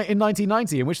in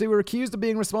 1990, in which they were accused of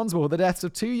being responsible for the deaths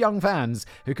of two young fans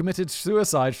who committed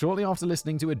suicide shortly after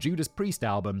listening to a Judas Priest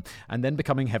album and then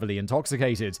becoming heavily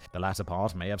intoxicated. The latter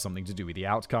part may have something to do with the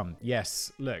outcome.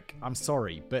 Yes, look, I'm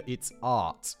sorry, but it's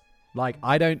art. Like,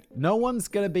 no one's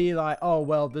gonna be like, oh,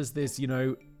 well, there's this,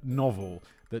 novel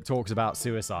that talks about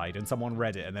suicide and someone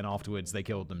read it and then afterwards they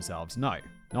killed themselves. No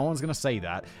one's gonna say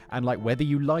that. And like, whether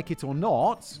you like it or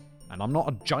not, and I'm not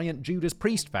a giant Judas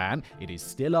Priest fan, it is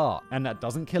still art, and that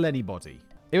doesn't kill anybody.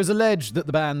 It was alleged that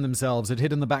the band themselves had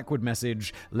hidden the backward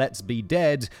message, let's be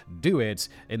dead, do it,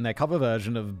 in their cover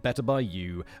version of Better By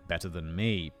You, Better Than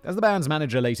Me. As the band's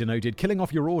manager later noted, killing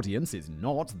off your audience is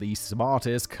not the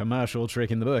smartest commercial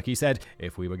trick in the book. He said,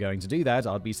 if we were going to do that,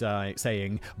 I'd be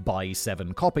saying, buy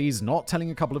 7 copies, not telling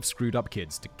a couple of screwed up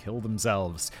kids to kill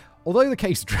themselves. Although the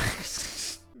case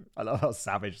drags... I love how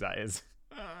savage that is.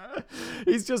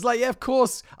 He's just like, yeah, of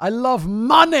course, I love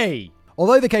money!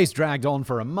 Although the case dragged on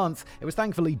for a month, it was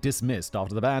thankfully dismissed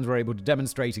after the band were able to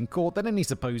demonstrate in court that any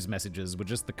supposed messages were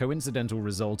just the coincidental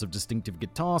result of distinctive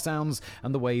guitar sounds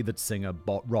and the way that singer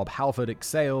Rob Halford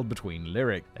exhaled between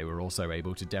lyrics. They were also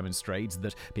able to demonstrate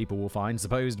that people will find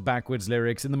supposed backwards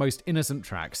lyrics in the most innocent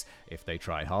tracks if they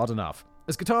try hard enough.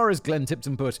 As guitarist Glenn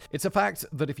Tipton put, it's a fact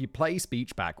that if you play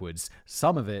speech backwards,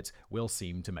 some of it will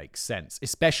seem to make sense,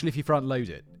 especially if you front load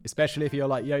it. Especially if you're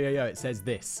like, yo, it says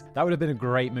this. That would have been a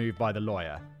great move by the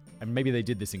lawyer. And maybe they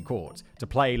did this in court, to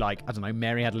play like, I don't know,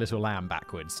 Mary Had a Little Lamb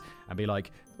backwards and be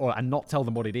like, and not tell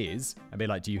them what it is and be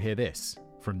like, do you hear this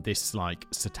from this like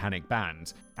satanic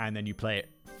band? And then you play it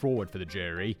forward for the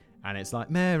jury. And it's like,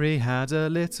 Mary had a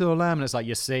little lamb. And it's like,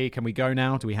 you see, can we go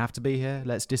now? Do we have to be here?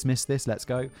 Let's dismiss this. Let's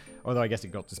go. Although I guess it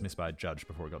got dismissed by a judge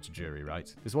before it got to jury,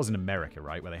 right? This was in America,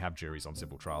 right? Where they have juries on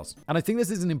civil trials. And I think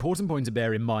this is an important point to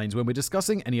bear in mind when we're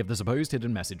discussing any of the supposed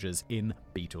hidden messages in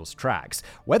Beatles tracks.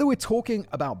 Whether we're talking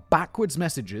about backwards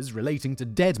messages relating to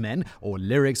dead men or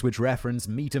lyrics which reference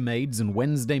meter maids and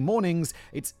Wednesday mornings,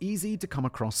 it's easy to come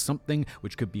across something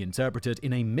which could be interpreted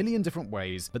in a million different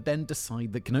ways, but then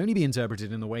decide that can only be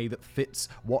interpreted in the way that fits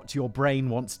what your brain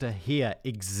wants to hear.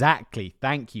 Exactly.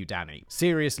 Thank you, Danny.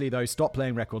 Seriously, though, stop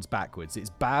playing records backwards. It's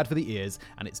bad for the ears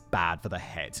and it's bad for the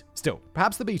head. Still,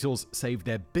 perhaps the Beatles saved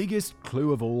their biggest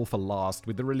clue of all for last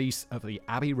with the release of the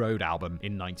Abbey Road album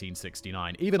in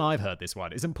 1969. Even I've heard this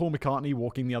one. Isn't Paul McCartney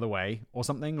walking the other way or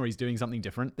something, or he's doing something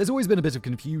different? There's always been a bit of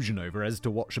confusion over as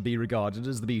to what should be regarded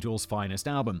as the Beatles' finest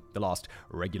album. The last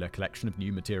regular collection of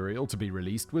new material to be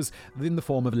released was in the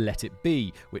form of Let It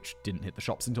Be, which didn't hit the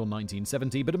shops until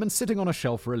 1970, but had been sitting on a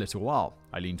shelf for a little while.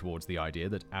 I lean towards the idea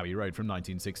that Abbey Road from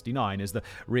 1969 is the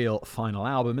real final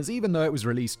album, as even though it was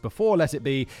released before Let It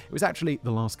Be, it was actually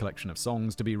the last collection of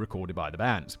songs to be recorded by the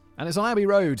band. And it's on Abbey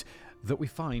Road that we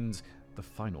find the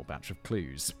final batch of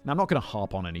clues. Now, I'm not going to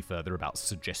harp on any further about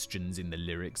suggestions in the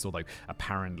lyrics, although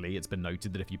apparently it's been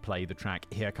noted that if you play the track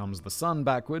Here Comes the Sun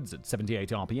backwards at 78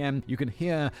 RPM, you can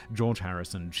hear George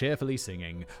Harrison cheerfully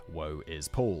singing Woe is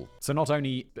Paul. So not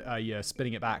only are you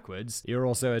spinning it backwards, you're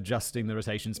also adjusting the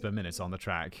rotations per minute on the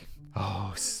track.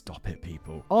 Oh, stop it,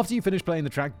 people. After you finish playing the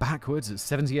track backwards at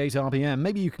 78 RPM,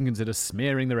 maybe you can consider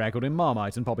smearing the record in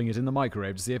Marmite and popping it in the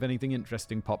microwave to see if anything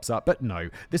interesting pops up. But no,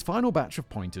 this final batch of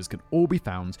pointers can all be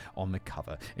found on the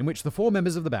cover, in which the four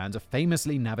members of the band are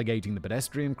famously navigating the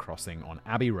pedestrian crossing on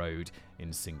Abbey Road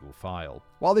in single file.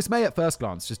 While this may at first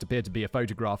glance just appear to be a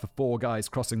photograph of four guys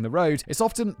crossing the road, it's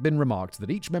often been remarked that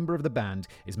each member of the band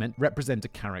is meant to represent a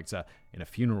character in a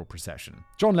funeral procession.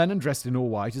 John Lennon, dressed in all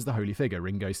white, is the holy figure.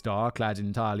 Ringo Starr, clad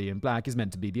entirely in black, is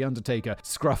meant to be the Undertaker.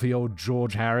 Scruffy old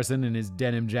George Harrison in his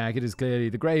denim jacket is clearly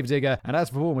the gravedigger. And as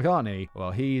for Paul McCartney,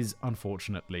 well, he's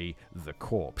unfortunately the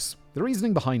corpse. The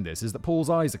reasoning behind this is that Paul's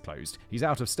eyes are closed, he's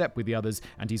out of step with the others,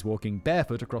 and he's walking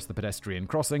barefoot across the pedestrian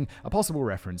crossing, a possible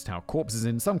reference to how corpses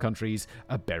in some countries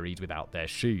are buried without their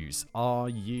shoes. Are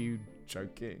you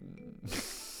joking?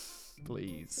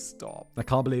 Please stop. I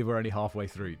can't believe we're only halfway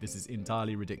through. This is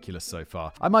entirely ridiculous so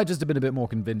far. I might just have been a bit more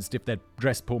convinced if they'd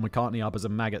dressed Paul McCartney up as a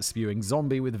maggot-spewing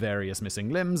zombie with various missing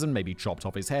limbs and maybe chopped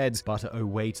off his head. But oh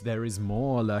wait, there is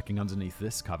more lurking underneath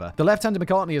this cover. The left-handed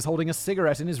McCartney is holding a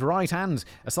cigarette in his right hand,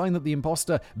 a sign that the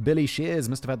imposter, Billy Shears,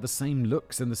 must have had the same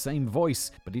looks and the same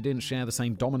voice, but he didn't share the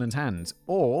same dominant hand.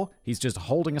 Or he's just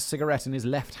holding a cigarette in his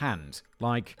left hand.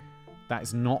 Like,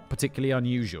 that's not particularly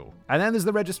unusual. And then there's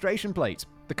the registration plate.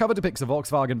 The cover depicts a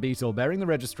Volkswagen Beetle bearing the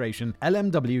registration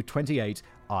LMW28IF.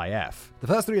 The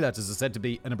first three letters are said to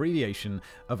be an abbreviation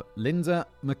of Linda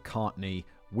McCartney,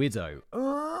 widow.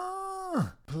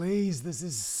 Please, this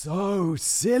is so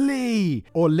silly.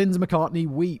 Or Linda McCartney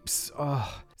weeps.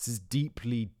 This is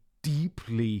deeply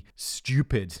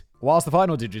stupid. Whilst the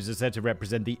final digits are said to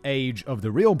represent the age of the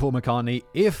real Paul McCartney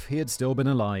if he had still been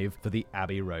alive for the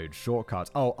Abbey Road shortcut.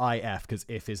 Oh, IF, because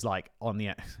if is like on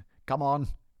the... Come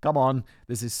on,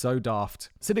 this is so daft.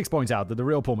 Cynics point out that the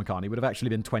real Paul McCartney would have actually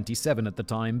been 27 at the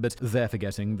time, but they're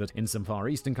forgetting that in some Far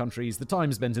Eastern countries, the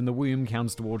time spent in the womb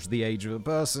counts towards the age of a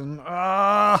person.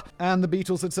 And the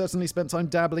Beatles had certainly spent time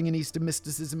dabbling in Eastern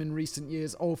mysticism in recent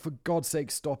years. Oh, for God's sake,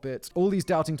 stop it. All these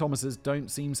doubting Thomases don't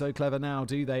seem so clever now,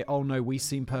 do they? Oh no, we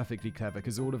seem perfectly clever,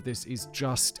 because all of this is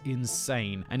just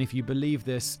insane. And if you believe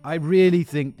this, I really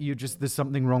think there's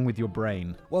something wrong with your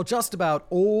brain. Well, just about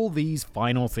all these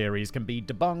final theories can be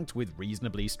debunked with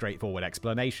reasonably straightforward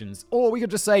explanations. Or we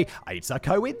could just say, it's a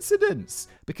coincidence.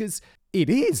 Because it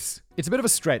is. It's a bit of a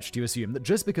stretch to assume that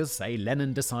just because, say,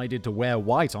 Lennon decided to wear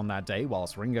white on that day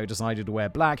whilst Ringo decided to wear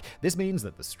black, this means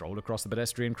that the stroll across the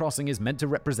pedestrian crossing is meant to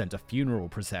represent a funeral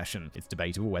procession. It's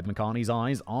debatable whether McCartney's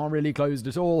eyes are really closed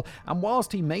at all, and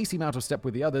whilst he may seem out of step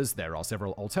with the others, there are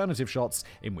several alternative shots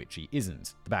in which he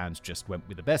isn't. The band just went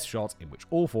with the best shot, in which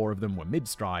all four of them were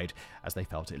mid-stride, as they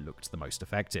felt it looked the most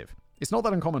effective. It's not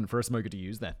that uncommon for a smoker to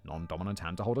use their non-dominant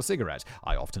hand to hold a cigarette.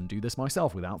 I often do this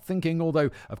myself without thinking, although,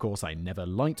 of course, I never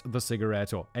light the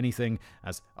cigarette or anything,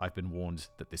 as I've been warned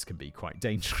that this can be quite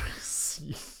dangerous.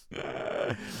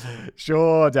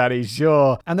 Sure, Daddy,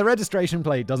 sure. And the registration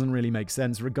plate doesn't really make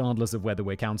sense regardless of whether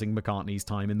we're counting McCartney's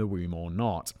time in the womb or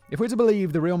not. If we're to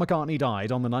believe the real McCartney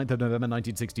died on the 9th of November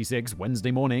 1966,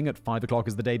 Wednesday morning at 5 o'clock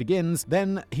as the day begins,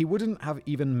 then he wouldn't have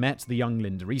even met the young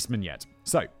Linda Eastman yet.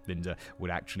 So, Linda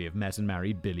would actually have met and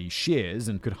married Billy Shears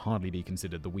and could hardly be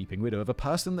considered the weeping widow of a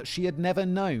person that she had never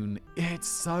known. It's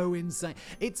so insane.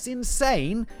 It's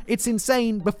insane. It's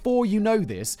insane before you know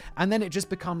this, and then it just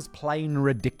becomes plain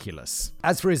ridiculous.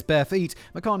 As for his bare feet,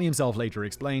 McCartney himself later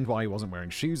explained why he wasn't wearing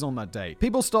shoes on that day.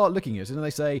 People start looking at it and they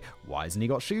say, why hasn't he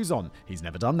got shoes on? He's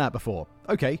never done that before.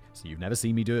 Okay, so you've never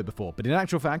seen me do it before, but in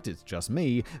actual fact, it's just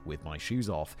me with my shoes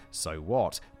off. So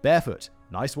what? Barefoot.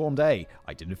 Nice warm day.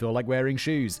 I didn't feel like wearing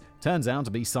shoes. Turns out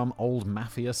to be some old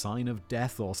mafia sign of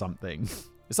death or something.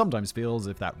 It sometimes feels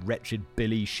as if that wretched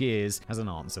Billy Shears has an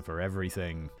answer for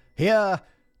everything. Here,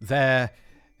 there,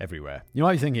 everywhere. You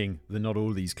might be thinking that not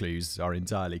all these clues are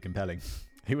entirely compelling.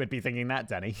 Who would be thinking that,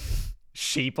 Danny?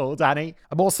 Sheeple, Danny.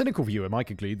 A more cynical viewer might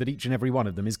conclude that each and every one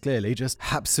of them is clearly just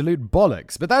absolute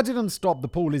bollocks. But that didn't stop the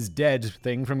Paul is dead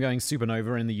thing from going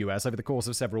supernova in the US over the course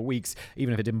of several weeks,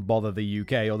 even if it didn't bother the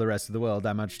UK or the rest of the world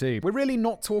that much too. We're really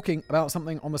not talking about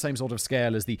something on the same sort of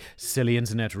scale as the silly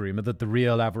internet rumor that the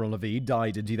real Avril Lavigne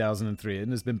died in 2003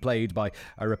 and has been played by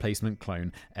a replacement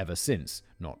clone ever since.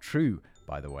 Not true,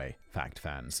 by the way, fact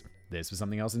fans. This was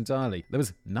something else entirely. There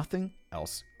was nothing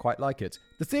else quite like it.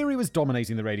 The theory was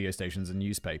dominating the radio stations and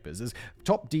newspapers as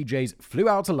top DJs flew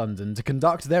out to London to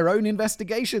conduct their own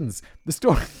investigations. The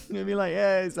story would be like,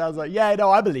 yeah, it sounds like, yeah,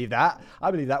 no, I believe that.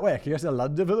 I believe that. Where? Can you go to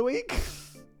London for the week?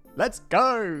 Let's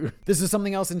go! This is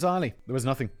something else entirely. There was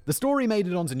nothing. The story made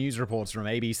it onto news reports from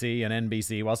ABC and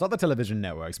NBC, whilst other television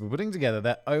networks were putting together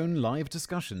their own live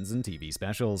discussions and TV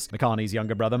specials. McCartney's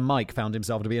younger brother Mike found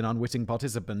himself to be an unwitting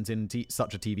participant in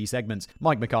such a TV segment.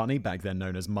 Mike McCartney, back then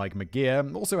known as Mike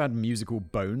McGear, also had musical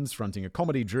bones, fronting a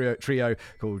comedy trio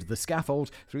called The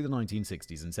Scaffold through the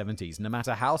 1960s and 70s. No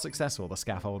matter how successful The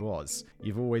Scaffold was,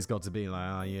 you've always got to be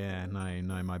like, oh yeah,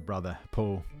 no, my brother,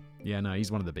 Paul. Yeah, no,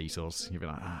 he's one of the Beatles. You'd be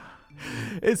like, ah.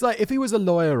 It's like, if he was a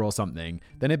lawyer or something,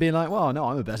 then it'd be like, well, no,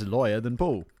 I'm a better lawyer than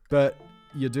Paul. But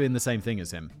you're doing the same thing as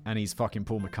him, and he's fucking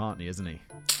Paul McCartney, isn't he?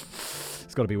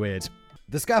 It's got to be weird.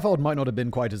 The Scaffold might not have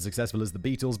been quite as successful as the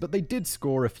Beatles, but they did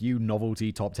score a few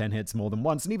novelty top 10 hits more than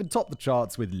once, and even topped the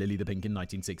charts with Lily the Pink in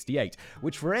 1968,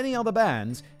 which for any other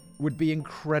band would be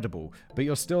incredible. But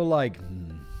you're still like,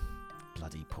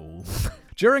 bloody Paul.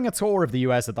 During a tour of the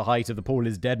US at the height of the Paul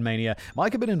is Dead mania,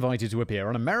 Mike had been invited to appear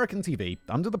on American TV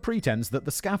under the pretense that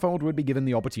the Scaffold would be given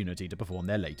the opportunity to perform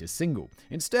their latest single.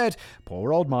 Instead,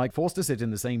 poor old Mike forced to sit in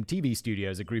the same TV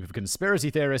studio as a group of conspiracy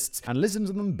theorists and listen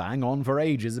to them bang on for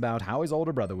ages about how his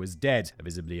older brother was dead. A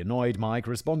visibly annoyed Mike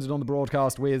responded on the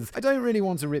broadcast with, "I don't really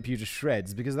want to rip you to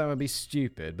shreds because that would be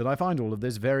stupid, but I find all of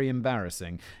this very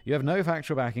embarrassing. You have no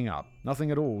factual backing up,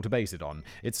 nothing at all to base it on.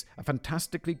 It's a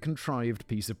fantastically contrived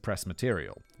piece of press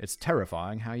material. It's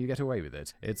terrifying how you get away with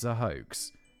it. It's a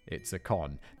hoax. It's a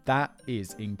con." That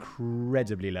is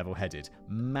incredibly level-headed.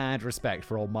 Mad respect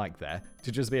for old Mike there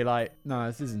to just be like, no,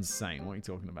 this is insane. What are you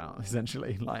talking about?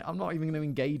 Essentially, like, I'm not even going to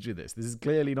engage with this. This is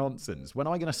clearly nonsense. When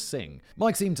am I going to sing?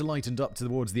 Mike seemed to lighten up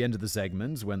towards the end of the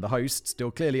segment when the host,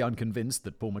 still clearly unconvinced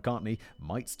that Paul McCartney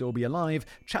might still be alive,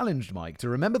 challenged Mike to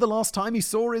remember the last time he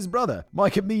saw his brother.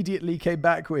 Mike immediately came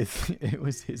back with, it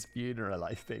was his funeral,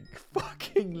 I think.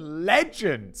 Fucking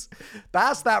legend!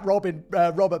 That's that Robert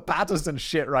Pattinson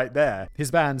shit right there. His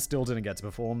band still didn't get to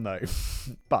perform though.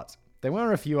 But there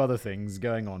were a few other things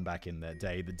going on back in their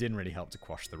day that didn't really help to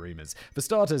quash the rumors. For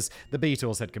starters, the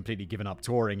Beatles had completely given up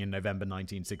touring in November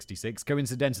 1966,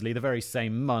 coincidentally the very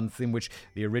same month in which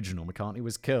the original McCartney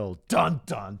was killed. Dun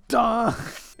dun dun!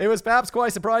 It was perhaps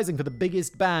quite surprising for the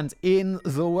biggest band in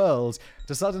the world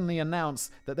to suddenly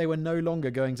announce that they were no longer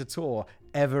going to tour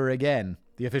ever again.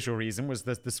 The official reason was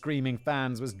that the screaming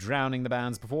fans was drowning the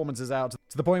band's performances out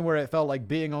to the point where it felt like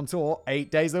being on tour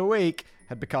 8 days a week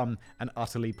had become an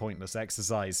utterly pointless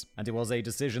exercise. And it was a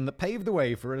decision that paved the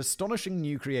way for an astonishing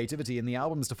new creativity in the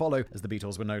albums to follow, as the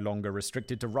Beatles were no longer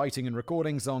restricted to writing and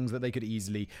recording songs that they could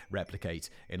easily replicate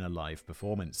in a live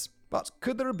performance. But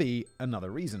could there be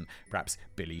another reason? Perhaps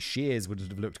Billy Shears wouldn't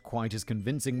have looked quite as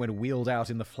convincing when wheeled out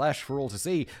in the flesh for all to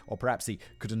see, or perhaps he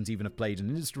couldn't even have played an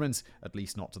instrument, at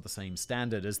least not to the same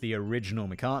standard as the original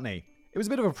McCartney. It was a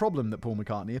bit of a problem that Paul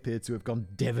McCartney appeared to have gone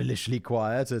devilishly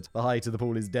quiet at the height of the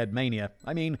Paul is Dead mania.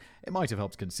 I mean, it might have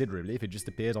helped considerably if he'd just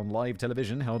appeared on live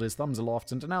television, held his thumbs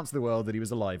aloft, and announced to the world that he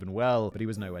was alive and well, but he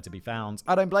was nowhere to be found.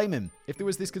 I don't blame him. If there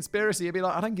was this conspiracy, he'd be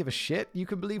like, I don't give a shit. You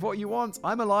can believe what you want.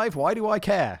 I'm alive. Why do I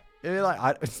care? He'd be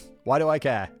like, why do I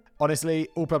care? Honestly,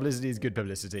 all publicity is good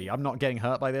publicity. I'm not getting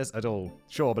hurt by this at all.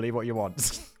 Sure, believe what you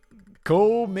want.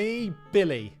 Call me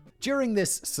Billy. During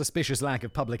this suspicious lack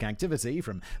of public activity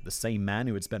from the same man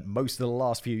who had spent most of the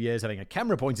last few years having a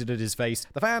camera pointed at his face,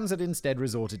 the fans had instead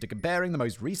resorted to comparing the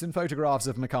most recent photographs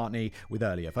of McCartney with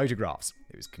earlier photographs.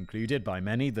 It was concluded by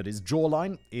many that his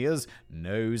jawline, ears,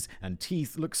 nose, and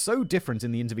teeth looked so different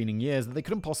in the intervening years that they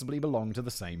couldn't possibly belong to the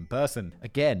same person.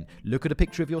 Again, look at a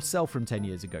picture of yourself from 10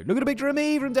 years ago. Look at a picture of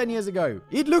me from 10 years ago.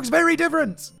 It looks very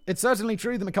different. It's certainly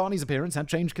true that McCartney's appearance had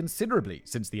changed considerably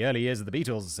since the early years of the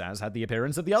Beatles, as had the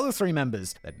appearance of the other three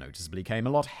members that noticeably came a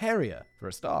lot hairier for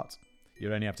a start.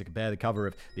 You'd only have to compare the cover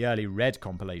of the early Red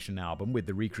compilation album with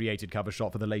the recreated cover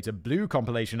shot for the later Blue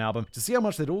compilation album to see how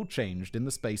much they'd all changed in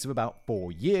the space of about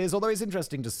 4 years, although it's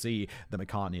interesting to see that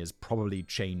McCartney has probably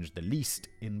changed the least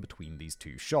in between these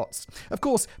two shots. Of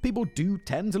course, people do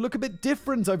tend to look a bit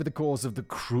different over the course of the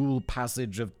cruel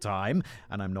passage of time,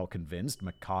 and I'm not convinced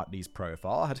McCartney's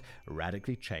profile had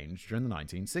radically changed during the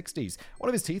 1960s. One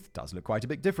of his teeth does look quite a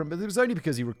bit different, but it was only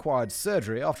because he required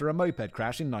surgery after a moped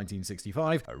crash in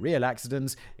 1965, a real accident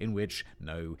in which,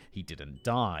 no, he didn't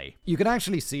die. You can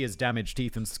actually see his damaged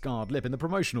teeth and scarred lip in the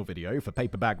promotional video for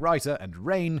Paperback Writer and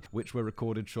Rain, which were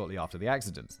recorded shortly after the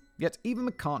accident. Yet even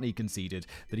McCartney conceded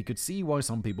that he could see why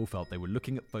some people felt they were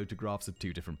looking at photographs of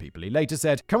two different people. He later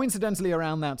said, "Coincidentally,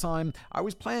 around that time, I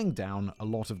was playing down a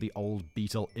lot of the old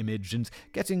Beatle image and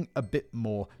getting a bit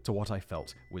more to what I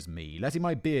felt was me, letting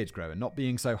my beard grow and not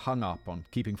being so hung up on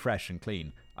keeping fresh and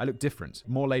clean. I looked different,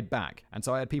 more laid back, and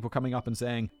so I had people coming up and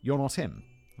saying, 'You're not him.'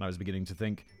 And I was beginning to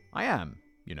think, 'I am,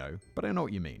 but I know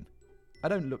what you mean. I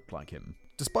don't look like him.'"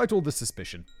 Despite all the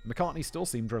suspicion, McCartney still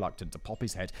seemed reluctant to pop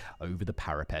his head over the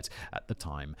parapet at the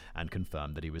time and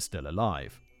confirm that he was still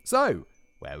alive. So,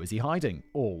 where was he hiding?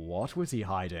 Or what was he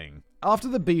hiding? After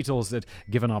the Beatles had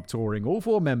given up touring, all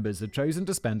 4 members had chosen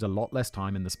to spend a lot less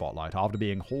time in the spotlight after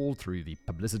being hauled through the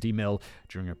publicity mill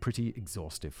during a pretty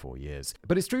exhaustive 4 years.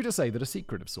 But it's true to say that a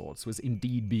secret of sorts was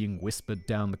indeed being whispered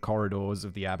down the corridors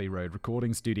of the Abbey Road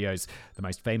recording studios. The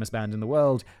most famous band in the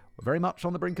world were very much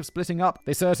on the brink of splitting up.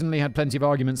 They certainly had plenty of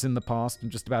arguments in the past,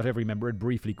 and just about every member had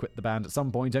briefly quit the band at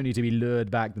some point, only to be lured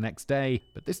back the next day.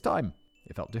 But this time,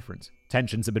 it felt different.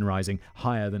 Tensions had been rising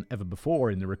higher than ever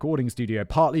before in the recording studio,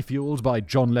 partly fueled by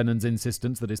John Lennon's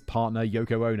insistence that his partner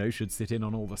Yoko Ono should sit in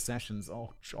on all the sessions.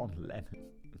 Oh, John Lennon.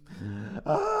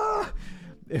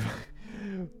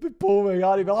 Paul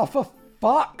McCartney, oh, for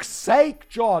fuck's sake,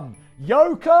 John!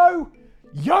 Yoko!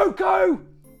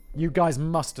 You guys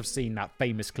must have seen that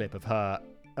famous clip of her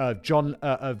of John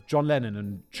Lennon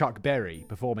and Chuck Berry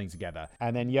performing together,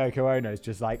 and then Yoko Ono's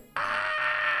just like,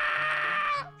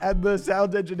 and the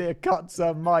sound engineer cuts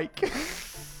her mic.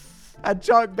 And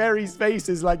Chuck Berry's face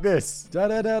is like this. He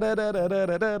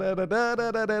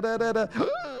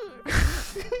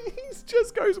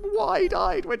just goes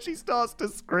wide-eyed when she starts to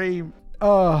scream.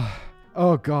 Oh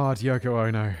God, Yoko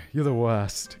Ono, you're the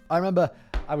worst. I remember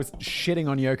I was shitting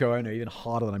on Yoko Ono even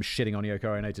harder than I'm shitting on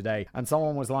Yoko Ono today. And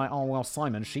someone was like, "Oh, well,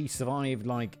 Simon, she survived,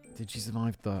 did she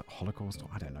survive the Holocaust? Or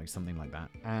I don't know, something like that."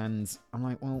 And I'm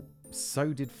like, well,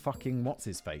 so did fucking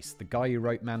what's-his-face, the guy who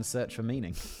wrote Man's Search for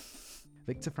Meaning.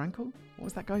 Viktor Frankl? What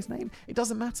was that guy's name? It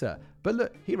doesn't matter. But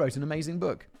look, he wrote an amazing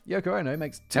book. Yoko Ono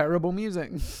makes terrible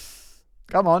music.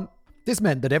 Come on. This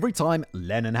meant that every time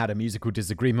Lennon had a musical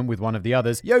disagreement with one of the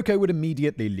others, Yoko would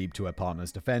immediately leap to her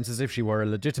partner's defense as if she were a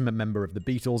legitimate member of the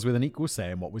Beatles with an equal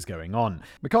say in what was going on.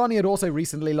 McCartney had also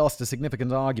recently lost a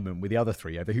significant argument with the other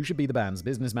 3 over who should be the band's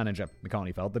business manager.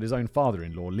 McCartney felt that his own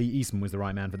father-in-law, Lee Eastman, was the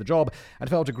right man for the job, and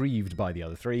felt aggrieved by the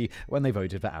other 3 when they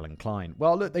voted for Alan Klein.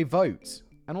 Well, look, they vote.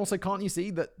 And also, can't you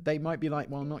see that they might be like,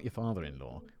 well, not your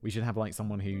father-in-law. We should have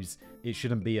someone who's, it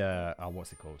shouldn't be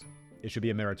what's it called? It should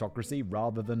be a meritocracy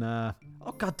rather than oh,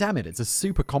 god damn it, it's a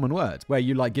super common word where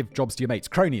you give jobs to your mates.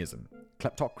 Cronyism.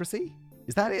 Kleptocracy?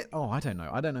 Is that it? Oh, I don't know.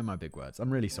 I don't know my big words.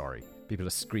 I'm really sorry. People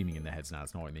are screaming in their heads now.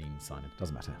 That's not what I mean, Simon.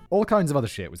 Doesn't matter. All kinds of other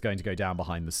shit was going to go down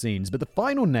behind the scenes, but the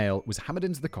final nail was hammered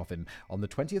into the coffin on the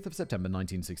 20th of September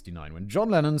 1969 when John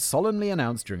Lennon solemnly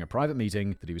announced during a private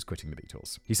meeting that he was quitting the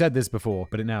Beatles. He said this before,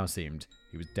 but it now seemed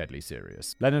he was deadly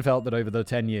serious. Lennon felt that over the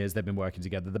 10 years they'd been working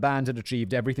together, the band had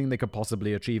achieved everything they could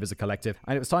possibly achieve as a collective,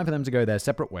 and it was time for them to go their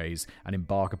separate ways and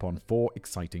embark upon 4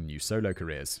 exciting new solo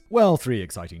careers. Well, 3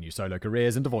 exciting new solo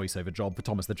careers and a voiceover job for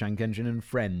Thomas the Tank Engine and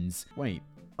Friends. Wait,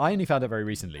 I only found out very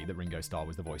recently that Ringo Starr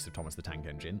was the voice of Thomas the Tank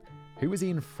Engine. Who was he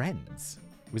in Friends?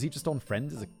 Was he just on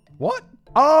Friends as a... What?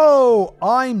 Oh,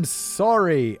 I'm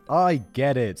sorry. I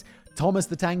get it. Thomas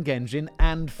the Tank Engine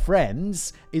and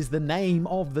Friends is the name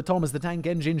of the Thomas the Tank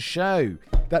Engine show.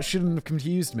 That shouldn't have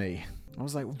confused me. I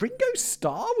was like, Ringo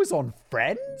Starr was on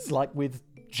Friends? With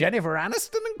Jennifer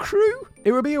Aniston and crew?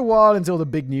 It would be a while until the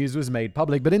big news was made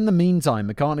public, but in the meantime,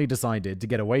 McCartney decided to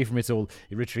get away from it all.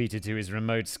 He retreated to his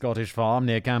remote Scottish farm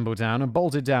near Campbelltown and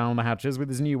bolted down the hatches with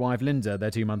his new wife Linda, their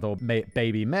 2-month-old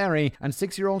baby Mary, and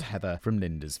 6-year-old Heather from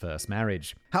Linda's first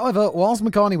marriage. However, whilst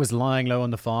McCartney was lying low on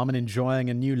the farm and enjoying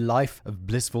a new life of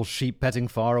blissful sheep petting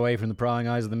far away from the prying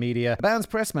eyes of the media, the band's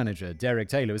press manager, Derek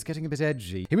Taylor, was getting a bit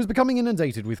edgy. He was becoming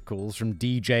inundated with calls from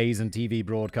DJs and TV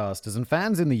broadcasters and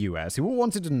fans in the US who all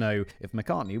wanted wanted to know if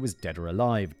McCartney was dead or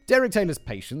alive. Derek Taylor's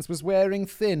patience was wearing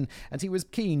thin, and he was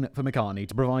keen for McCartney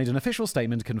to provide an official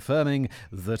statement confirming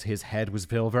that his head was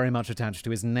still very much attached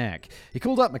to his neck. He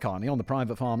called up McCartney on the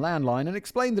private farm landline and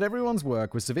explained that everyone's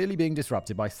work was severely being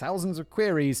disrupted by thousands of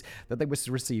queries that they were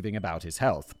receiving about his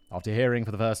health. After hearing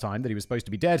for the first time that he was supposed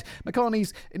to be dead,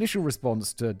 McCartney's initial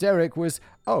response to Derek was,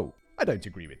 "Oh, I don't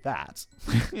agree with that."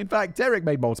 In fact, Derek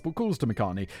made multiple calls to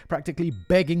McCartney, practically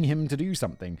begging him to do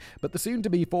something, but the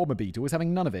soon-to-be former Beatle was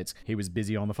having none of it. He was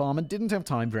busy on the farm and didn't have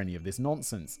time for any of this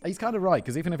nonsense. He's kind of right,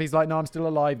 because even if he's like, "No, I'm still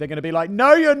alive," they're going to be like,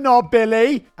 "No, you're not,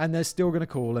 Billy!" And they're still going to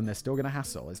call and they're still going to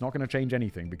hassle. It's not going to change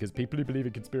anything, because people who believe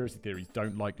in conspiracy theories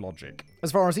don't like logic.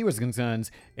 As far as he was concerned,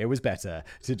 it was better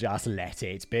to just let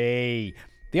it be.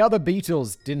 The other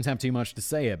Beatles didn't have too much to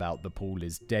say about the Paul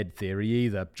is dead theory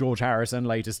either. George Harrison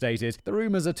later stated, "The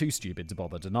rumours are too stupid to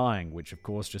bother denying," which of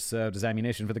course just served as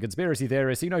ammunition for the conspiracy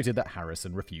theorists who noted that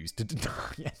Harrison refused to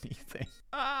deny anything.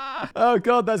 Oh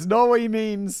god, that's not what he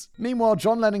means. Meanwhile,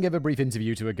 John Lennon gave a brief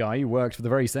interview to a guy who worked for the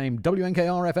very same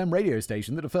WNKR-FM radio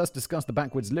station that had first discussed the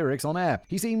backwards lyrics on air.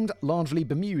 He seemed largely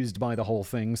bemused by the whole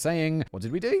thing, saying, "What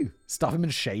did we do? Stuff him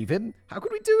and shave him? How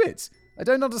could we do it? I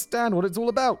don't understand what it's all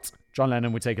about." John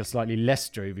Lennon would take a slightly less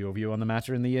jovial view on the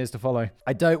matter in the years to follow.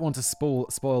 I don't want to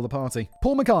spoil the party.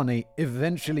 Paul McCartney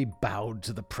eventually bowed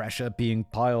to the pressure being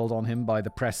piled on him by the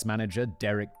press manager,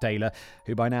 Derek Taylor,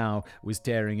 who by now was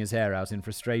tearing his hair out in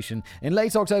frustration. In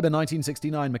late October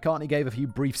 1969, McCartney gave a few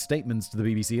brief statements to the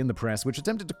BBC and the press, which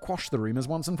attempted to quash the rumours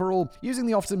once and for all. Using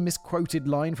the often misquoted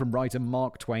line from writer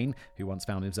Mark Twain, who once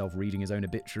found himself reading his own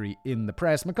obituary in the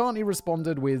press, McCartney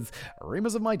responded with,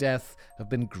 "Rumours of my death have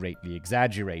been greatly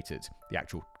exaggerated." The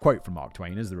actual quote from Mark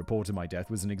Twain is, "The report of my death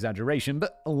was an exaggeration,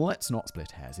 but let's not split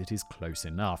hairs, it is close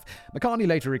enough." McCartney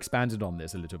later expanded on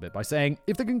this a little bit by saying,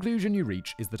 "If the conclusion you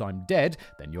reach is that I'm dead,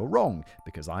 then you're wrong,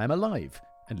 because I am alive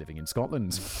and living in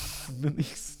Scotland."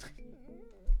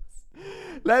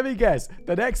 Let me guess.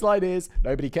 The next line is,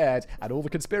 nobody cared, and all the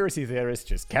conspiracy theorists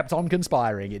just kept on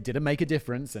conspiring. It didn't make a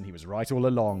difference, and he was right all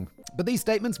along. But these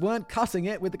statements weren't cutting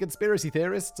it with the conspiracy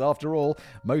theorists. After all,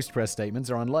 most press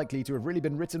statements are unlikely to have really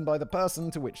been written by the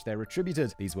person to which they're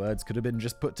attributed. These words could have been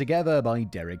just put together by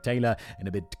Derek Taylor in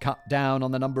a bid to cut down on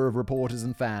the number of reporters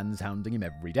and fans hounding him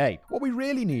every day. What we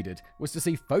really needed was to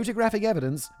see photographic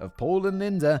evidence of Paul and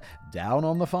Linda down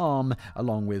on the farm,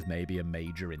 along with maybe a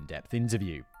major in-depth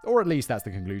interview. Or at least that's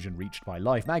the conclusion reached by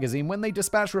Life magazine when they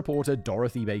dispatched reporter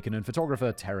Dorothy Bacon and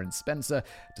photographer Terence Spencer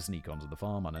to sneak onto the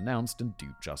farm unannounced and do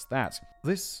just that.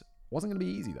 This wasn't going to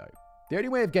be easy though. The only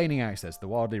way of gaining access to the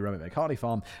wildly remote McCartney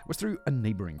farm was through a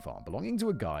neighbouring farm belonging to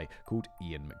a guy called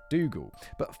Ian McDougall.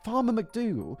 But Farmer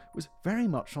McDougall was very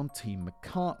much on Team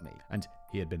McCartney, and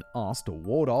he had been asked to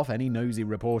ward off any nosy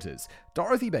reporters.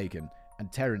 Dorothy Bacon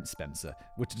and Terence Spencer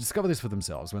were to discover this for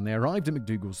themselves when they arrived at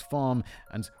McDougall's farm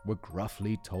and were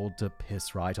gruffly told to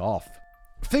piss right off.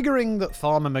 Figuring that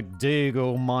Farmer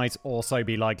McDougall might also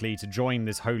be likely to join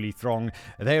this holy throng,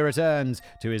 they returned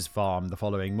to his farm the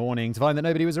following morning to find that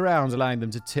nobody was around, allowing them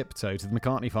to tiptoe to the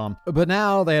McCartney farm. But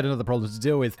now they had another problem to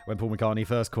deal with. When Paul McCartney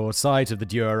first caught sight of the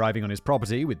duo arriving on his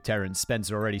property, with Terence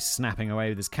Spencer already snapping away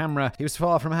with his camera, he was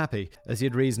far from happy, as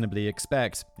he'd reasonably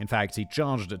expect. In fact, he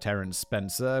charged at Terence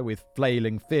Spencer with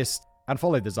flailing fists, and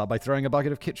followed this up by throwing a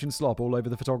bucket of kitchen slop all over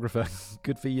the photographer.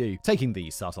 Good for you. Taking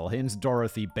these subtle hints,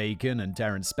 Dorothy Bacon and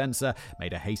Terence Spencer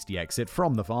made a hasty exit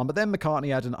from the farm, but then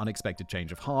McCartney had an unexpected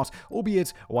change of heart,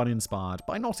 albeit one inspired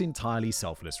by not entirely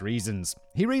selfless reasons.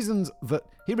 He reasoned that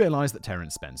he realised that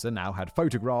Terence Spencer now had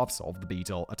photographs of the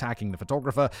Beatle attacking the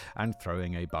photographer and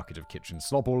throwing a bucket of kitchen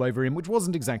slop all over him, which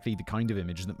wasn't exactly the kind of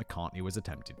image that McCartney was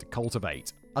attempting to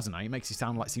cultivate. I don't know, it makes you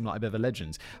seem like a bit of a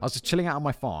legend. I was just chilling out on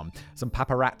my farm, some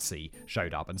paparazzi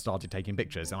showed up and started taking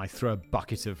pictures, and I threw a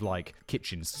bucket of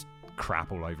kitchen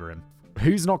crap all over him.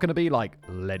 Who's not going to be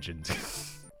legend?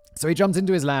 So he jumped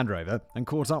into his Land Rover and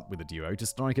caught up with the duo to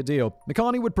strike a deal.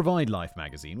 McCartney would provide Life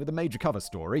magazine with a major cover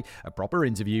story, a proper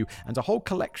interview, and a whole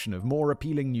collection of more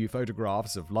appealing new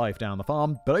photographs of life down the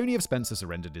farm, but only if Spencer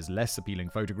surrendered his less appealing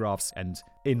photographs and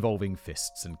involving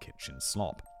fists and kitchen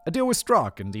slop. A deal was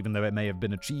struck, and even though it may have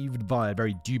been achieved by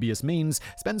very dubious means,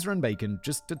 Spencer and Bacon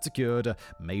just had secured a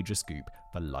major scoop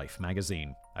for Life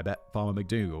magazine. I bet Farmer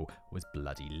McDougall was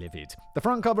bloody livid. The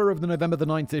front cover of the November the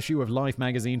 9th issue of Life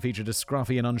magazine featured a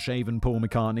scruffy and unshaven Paul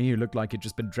McCartney who looked like he'd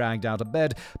just been dragged out of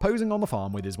bed, posing on the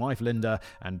farm with his wife Linda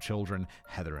and children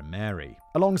Heather and Mary.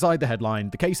 Alongside the headline,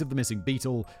 "The Case of the Missing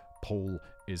Beatle, Paul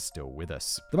is still with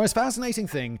us." The most fascinating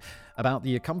thing about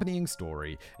the accompanying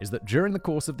story is that during the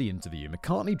course of the interview,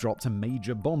 McCartney dropped a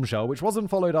major bombshell which wasn't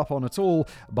followed up on at all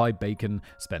by Bacon,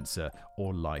 Spencer,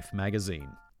 or Life magazine.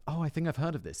 I think I've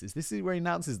heard of this. Is this where he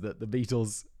announces that the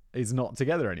Beatles is not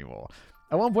together anymore?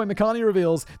 At one point, McCartney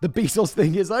reveals the Beatles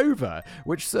thing is over,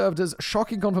 which served as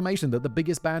shocking confirmation that the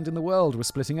biggest band in the world was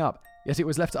splitting up. Yet it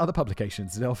was left to other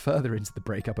publications to delve further into the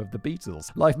breakup of the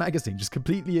Beatles. Life magazine just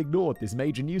completely ignored this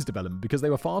major news development because they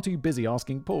were far too busy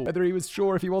asking Paul whether he was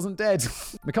sure if he wasn't dead.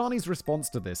 McCartney's response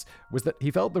to this was that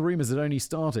he felt the rumors had only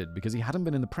started because he hadn't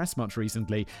been in the press much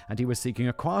recently and he was seeking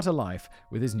a quieter life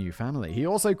with his new family. He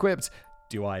also quipped,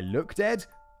 "Do I look dead?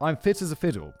 I'm fit as a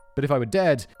fiddle. But if I were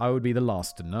dead, I would be the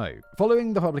last to know."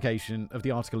 Following the publication of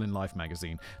the article in Life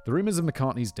magazine, the rumors of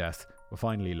McCartney's death were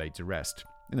finally laid to rest.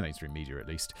 In the mainstream media, at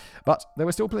least. But there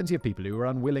were still plenty of people who were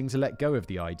unwilling to let go of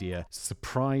the idea.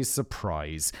 Surprise,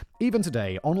 surprise. Even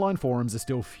today, online forums are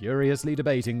still furiously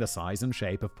debating the size and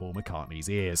shape of Paul McCartney's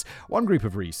ears. One group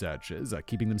of researchers are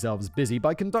keeping themselves busy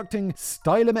by conducting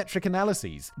stylometric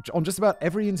analyses on just about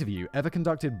every interview ever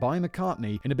conducted by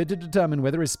McCartney in a bid to determine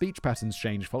whether his speech patterns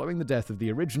changed following the death of the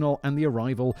original and the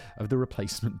arrival of the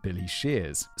replacement Billy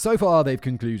Shears. So far, they've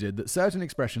concluded that certain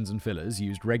expressions and fillers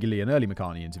used regularly in early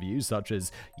McCartney interviews, such as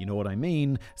 "you know what I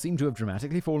mean," seem to have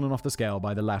dramatically fallen off the scale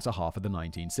by the latter half of the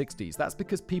 1960s. That's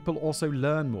because people also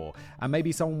learn more. And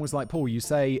maybe someone was like, "Paul, you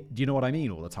say, do you know what I mean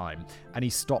all the time?" And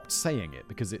he stopped saying it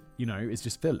because it's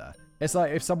just filler. It's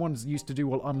like if someone's used to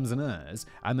do all ums and ers,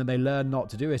 and then they learn not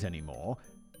to do it anymore,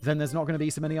 then there's not going to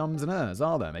be so many ums and ers,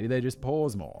 are there? Maybe they just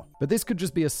pause more. But this could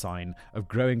just be a sign of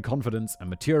growing confidence and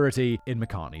maturity in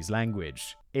McCartney's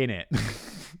language. In it.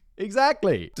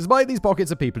 Exactly. Despite these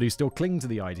pockets of people who still cling to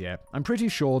the idea, I'm pretty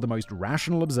sure the most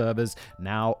rational observers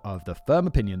now of the firm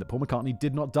opinion that Paul McCartney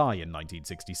did not die in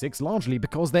 1966, largely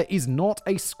because there is not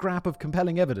a scrap of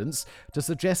compelling evidence to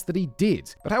suggest that he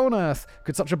did. But how on earth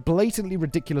could such a blatantly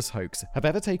ridiculous hoax have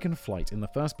ever taken flight in the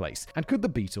first place? And could the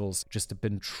Beatles just have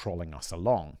been trolling us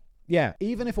along? Yeah,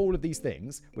 even if all of these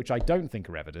things, which I don't think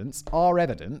are evidence,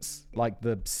 like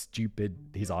the stupid,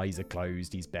 his eyes are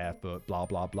closed, he's barefoot, blah,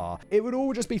 blah, blah, it would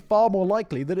all just be far more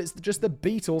likely that it's just the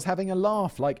Beatles having a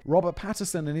laugh, like Robert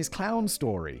Patterson and his clown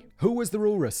story. Who was the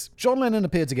walrus? John Lennon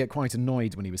appeared to get quite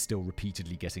annoyed when he was still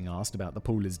repeatedly getting asked about the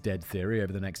Paul is dead theory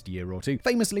over the next year or two,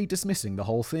 famously dismissing the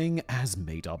whole thing as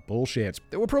made-up bullshit.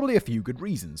 There were probably a few good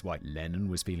reasons why Lennon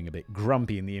was feeling a bit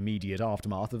grumpy in the immediate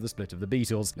aftermath of the split of the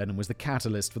Beatles. Lennon was the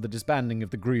catalyst for the disbanding of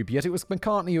the group, yet it was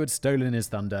McCartney who had stolen his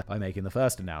thunder by making the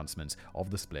first announcement of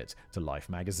the split to Life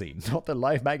magazine. Not that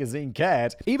Life magazine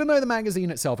cared. Even though the magazine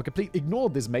itself had completely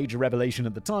ignored this major revelation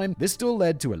at the time, this still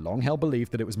led to a long-held belief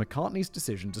that it was McCartney's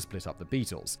decision to split up the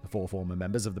Beatles. The four former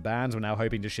members of the band were now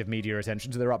hoping to shift media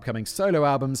attention to their upcoming solo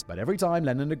albums, but every time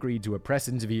Lennon agreed to a press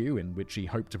interview in which he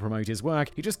hoped to promote his work,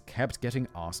 he just kept getting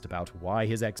asked about why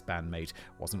his ex-bandmate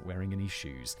wasn't wearing any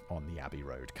shoes on the Abbey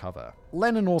Road cover.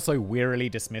 Lennon also wearily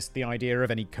dismissed the idea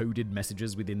of any coded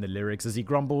messages within the lyrics as he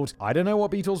grumbled, "I don't know what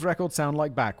Beatles records sound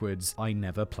like backwards. I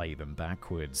never play them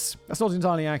backwards." That's not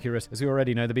entirely accurate, as we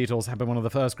already know the Beatles had been one of the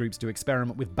first groups to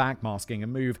experiment with backmasking, a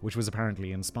move which was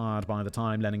apparently inspired by the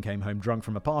time Lennon came home drunk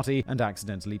from a party and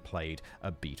accidentally played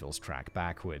a Beatles track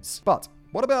backwards. But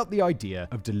what about the idea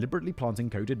of deliberately planting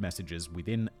coded messages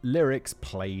within lyrics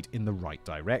played in the right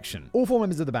direction? All four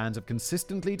members of the band have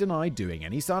consistently denied doing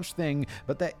any such thing,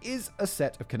 but there is a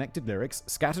set of connected lyrics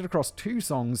scattered across two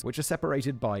songs which are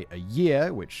separated by a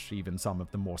year, which even some of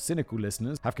the more cynical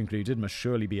listeners have concluded must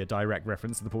surely be a direct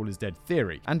reference to the Paul is dead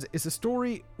theory. And it's a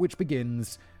story which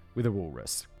begins with a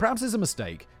walrus. Perhaps it's a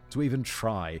mistake to even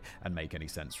try and make any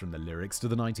sense from the lyrics to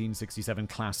the 1967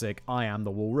 classic I Am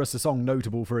the Walrus, a song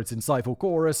notable for its insightful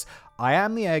chorus, "I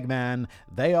am the Eggman,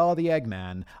 they are the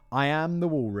Eggman, I am the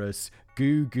Walrus,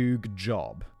 goo goog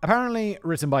job." Apparently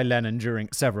written by Lennon during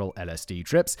several LSD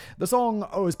trips, the song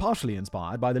was partially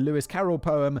inspired by the Lewis Carroll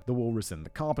poem The Walrus and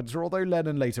the Carpenter, although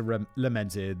Lennon later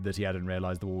lamented that he hadn't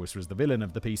realized the walrus was the villain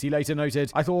of the piece. He later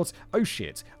noted, "I thought, oh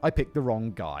shit, I picked the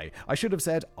wrong guy. I should have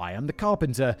said I am the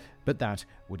carpenter, but that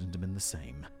wouldn't have been the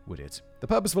same, would it?" The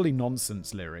purposefully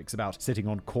nonsense lyrics about sitting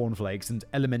on cornflakes and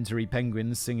elementary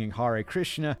penguins singing Hare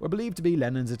Krishna were believed to be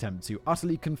Lennon's attempt to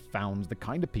utterly confound the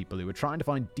kind of people who were trying to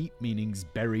find deep meanings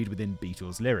buried within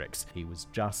Beatles lyrics. He was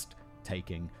just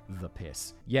taking the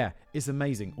piss. Yeah, it's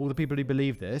amazing. All the people who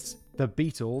believe this, the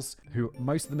Beatles, who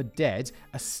most of them are dead,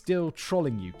 are still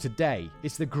trolling you today.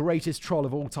 It's the greatest troll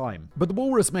of all time. But the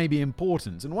walrus may be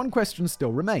important, and one question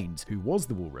still remains. Who was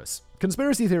the walrus?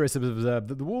 Conspiracy theorists have observed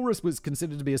that the walrus was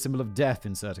considered to be a symbol of death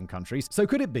in certain countries, so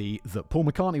could it be that Paul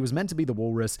McCartney was meant to be the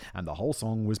walrus and the whole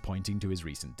song was pointing to his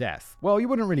recent death? Well, you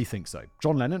wouldn't really think so.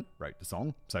 John Lennon wrote the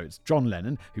song, so it's John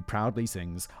Lennon who proudly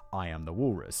sings I Am the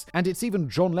Walrus. And it's even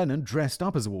John Lennon dressed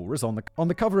up as a walrus on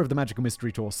the cover of the Magical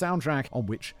Mystery Tour soundtrack, on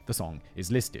which the song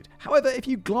is listed. However, if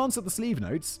you glance at the sleeve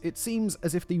notes, it seems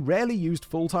as if the rarely used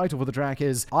full title for the track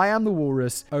is I Am the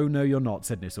Walrus, Oh No You're Not,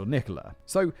 said Little Nicola.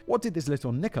 So what did this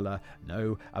little Nicola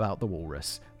know about the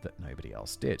walrus that nobody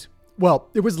else did? Well,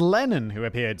 it was Lennon who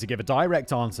appeared to give a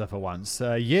direct answer for once,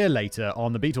 a year later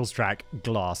on the Beatles track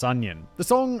Glass Onion. The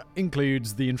song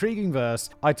includes the intriguing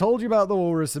verse, I told you about the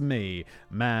walrus and me.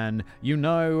 Man, you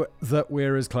know that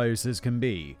we're as close as can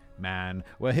be. Man,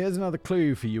 well, here's another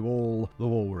clue for you all. The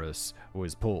walrus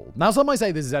was Paul. Now, some might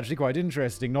say this is actually quite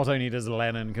interesting. Not only does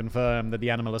Lennon confirm that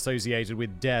the animal associated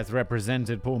with death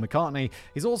represented Paul McCartney,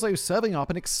 he's also serving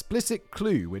up an explicit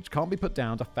clue which can't be put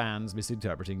down to fans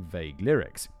misinterpreting vague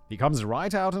lyrics. He comes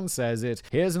right out and says it.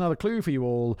 Here's another clue for you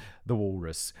all. The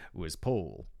walrus was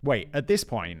Paul. Wait, at this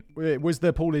point, was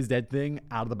the Paul is dead thing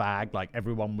out of the bag? Like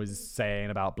everyone was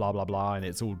saying about blah, blah, blah, and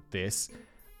it's all this?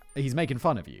 He's making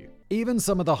fun of you. Even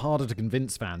some of the harder to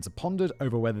convince fans have pondered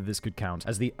over whether this could count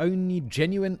as the only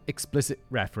genuine explicit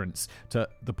reference to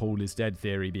the Paul is dead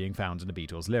theory being found in a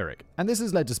Beatles lyric. And this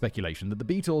has led to speculation that the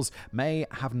Beatles may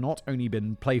have not only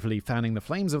been playfully fanning the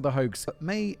flames of the hoax, but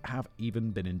may have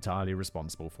even been entirely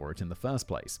responsible for it in the first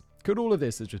place. Could all of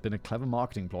this have just been a clever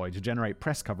marketing ploy to generate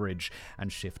press coverage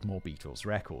and shift more Beatles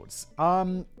records?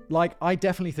 I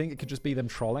definitely think it could just be them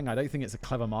trolling. I don't think it's a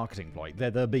clever marketing ploy. They're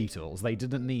the Beatles. They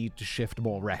didn't need to shift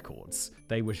more records.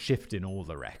 They were shifting all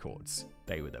the records.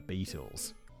 They were the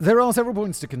Beatles. There are several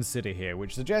points to consider here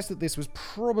which suggest that this was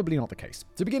probably not the case.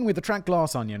 To begin with, the track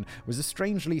Glass Onion was a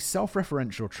strangely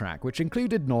self-referential track which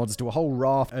included nods to a whole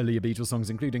raft of earlier Beatles songs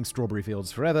including Strawberry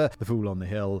Fields Forever, The Fool on the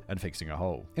Hill, and Fixing a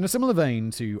Hole. In a similar vein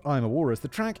to I'm a Walrus, the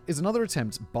track is another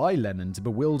attempt by Lennon to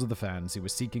bewilder the fans who were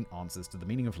seeking answers to the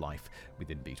meaning of life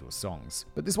within Beatles songs.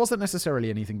 But this wasn't necessarily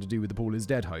anything to do with the Paul is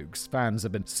Dead hoax. Fans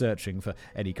have been searching for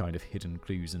any kind of hidden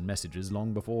clues and messages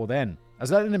long before then.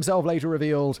 As Lennon himself later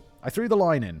revealed, I threw the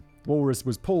line in. Walrus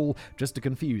was Paul, just to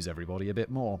confuse everybody a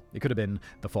bit more. It could have been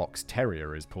the fox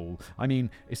terrier is Paul. I mean,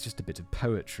 it's just a bit of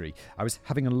poetry. I was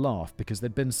having a laugh because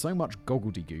there'd been so much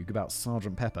gobbledygook about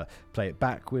Sgt. Pepper. Play it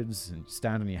backwards and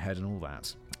stand on your head and all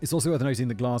that. It's also worth noting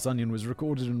that Glass Onion was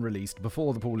recorded and released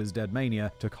before the Paul is Dead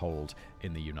mania took hold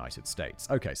in the United States.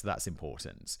 Okay, so that's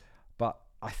important. But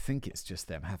I think it's just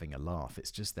them having a laugh.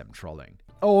 It's just them trolling.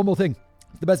 Oh, one more thing.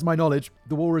 To the best of my knowledge,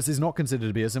 the walrus is not considered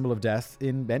to be a symbol of death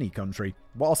in any country.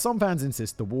 While some fans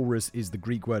insist the walrus is the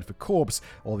Greek word for corpse,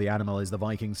 or the animal is the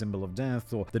Viking symbol of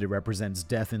death, or that it represents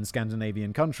death in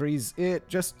Scandinavian countries, it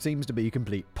just seems to be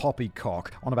complete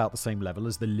poppycock on about the same level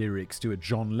as the lyrics to a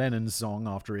John Lennon song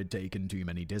after he'd taken too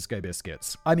many disco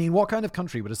biscuits. I mean, what kind of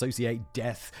country would associate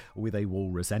death with a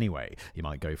walrus anyway? You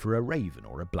might go for a raven,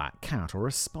 or a black cat, or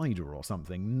a spider or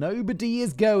something. Nobody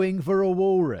is going for a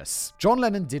walrus. John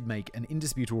Lennon did make an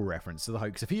indisputable reference to the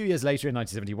hoax a few years later in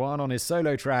 1971 on his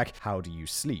solo track How Do You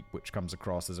Sleep, which comes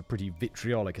across as a pretty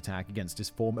vitriolic attack against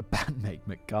his former bandmate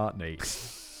McCartney.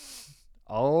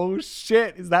 Oh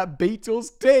shit, is that Beatles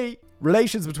tea?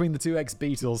 Relations between the two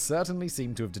ex-Beatles certainly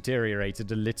seem to have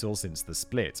deteriorated a little since the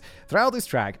split. Throughout this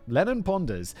track, Lennon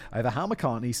ponders over how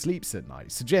McCartney sleeps at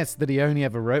night, suggests that he only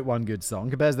ever wrote one good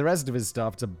song, compares the rest of his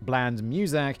stuff to bland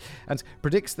music, and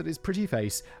predicts that his pretty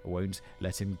face won't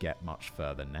let him get much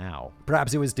further now.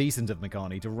 Perhaps it was decent of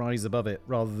McCartney to rise above it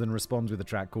rather than respond with a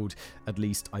track called At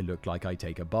Least I Look Like I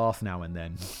Take a Bath Now and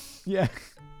Then. Yeah.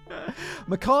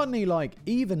 McCartney,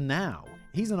 even now,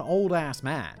 he's an old-ass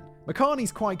man.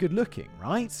 McCartney's quite good looking,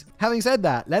 right? Having said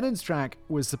that, Lennon's track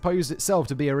was supposed itself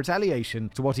to be a retaliation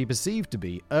to what he perceived to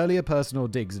be earlier personal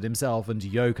digs at himself and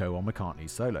Yoko on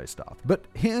McCartney's solo stuff. But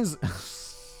here's...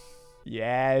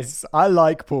 Yes, I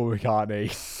like Paul McCartney.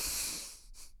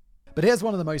 But here's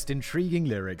one of the most intriguing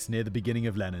lyrics near the beginning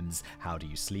of Lennon's How Do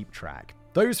You Sleep track.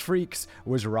 Those freaks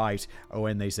was right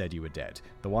when they said you were dead.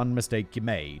 The one mistake you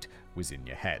made was in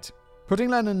your head. Putting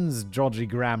Lennon's dodgy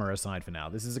grammar aside for now,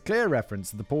 this is a clear reference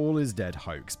to the Paul is Dead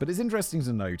hoax, but it's interesting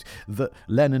to note that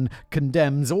Lennon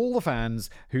condemns all the fans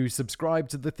who subscribe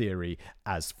to the theory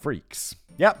as freaks.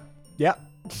 Yep.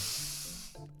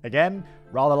 Again,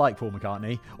 rather like Paul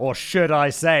McCartney, or should I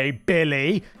say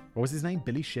Billy? What was his name?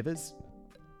 Billy Shivers?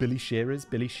 Billy Shearers?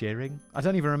 Billy Shearing? I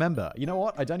don't even remember. You know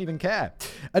what? I don't even care.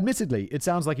 Admittedly, it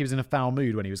sounds like he was in a foul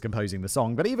mood when he was composing the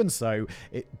song, but even so,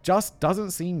 it just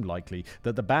doesn't seem likely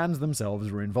that the bands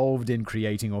themselves were involved in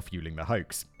creating or fueling the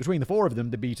hoax. Between the four of them,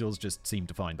 the Beatles just seem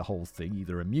to find the whole thing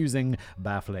either amusing,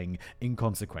 baffling,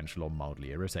 inconsequential, or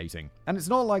mildly irritating. And it's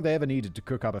not like they ever needed to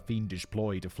cook up a fiendish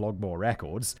ploy to flog more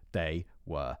records. They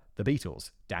were the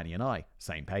Beatles. Danny and I,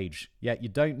 same page. Yet you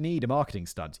don't need a marketing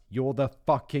stunt. You're the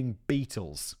fucking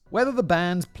Beatles. Whether the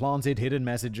band planted hidden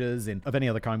messages of any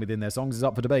other kind within their songs is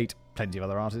up for debate. Plenty of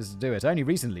other artists do it. Only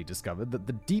recently discovered that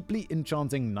the deeply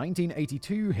enchanting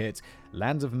 1982 hit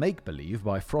Land of Make-Believe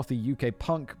by frothy UK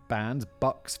punk band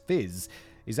Bucks Fizz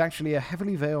is actually a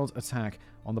heavily veiled attack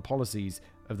on the policies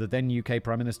of the then UK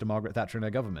Prime Minister Margaret Thatcher and her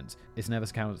government. It's never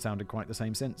sounded quite the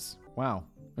same since. Wow.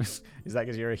 Is that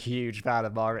because you're a huge fan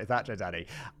of Margaret Thatcher, Danny?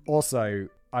 Also,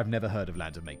 I've never heard of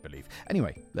Land of Make-Believe.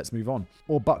 Anyway, let's move on.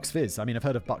 Or Bucks Fizz. I mean, I've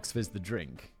heard of Bucks Fizz the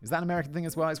drink. Is that an American thing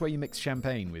as well? It's where you mix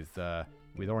champagne with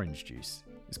orange juice.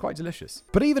 It's quite delicious.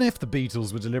 But even if the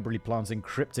Beatles were deliberately planting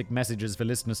cryptic messages for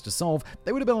listeners to solve,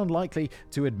 they would have been unlikely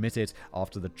to admit it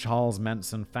after the Charles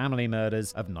Manson family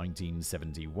murders of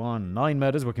 1971. 9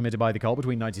 murders were committed by the cult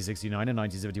between 1969 and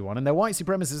 1971, and their white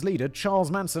supremacist leader,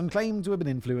 Charles Manson, claimed to have been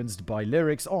influenced by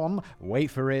lyrics on, wait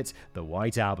for it, the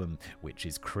White Album, which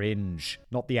is cringe.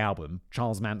 Not the album,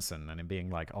 Charles Manson, and him being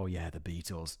like, oh yeah, the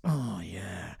Beatles. Oh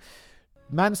yeah.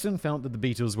 Manson felt that the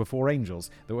Beatles were 4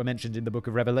 angels that were mentioned in the Book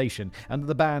of Revelation, and that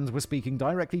the band were speaking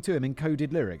directly to him in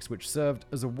coded lyrics, which served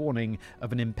as a warning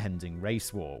of an impending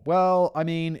race war. Well, I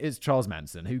mean, it's Charles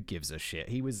Manson. Who gives a shit?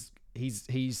 He's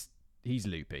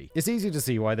loopy. It's easy to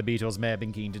see why the Beatles may have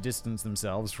been keen to distance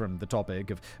themselves from the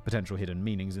topic of potential hidden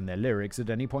meanings in their lyrics at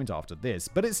any point after this,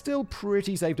 but it's still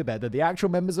pretty safe to bet that the actual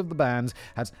members of the band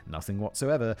had nothing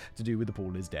whatsoever to do with the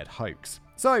Paul is Dead hoax.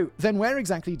 So, then where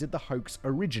exactly did the hoax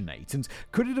originate, and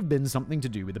could it have been something to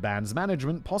do with the band's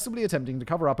management possibly attempting to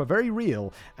cover up a very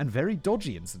real and very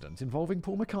dodgy incident involving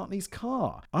Paul McCartney's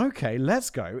car? Okay,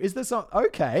 let's go. Is there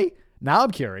okay, now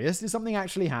I'm curious. Did something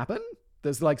actually happen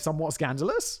that's somewhat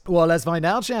scandalous? Well, let's find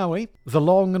out, shall we? The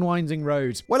long and winding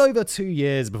road. Well over 2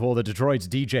 years before the Detroit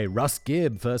DJ Russ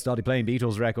Gibb first started playing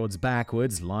Beatles records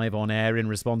backwards, live on air in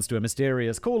response to a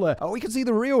mysterious caller, we can see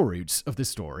the real roots of this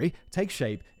story take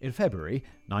shape in February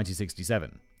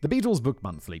 1967. The Beatles Book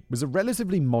Monthly was a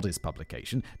relatively modest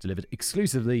publication delivered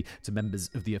exclusively to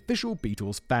members of the official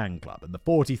Beatles fan club, and the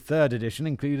 43rd edition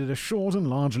included a short and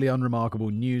largely unremarkable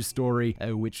news story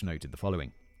which noted the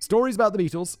following. Stories about the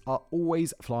Beatles are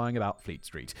always flying about Fleet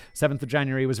Street. 7th of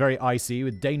January was very icy,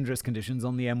 with dangerous conditions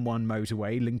on the M1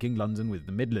 motorway linking London with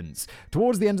the Midlands.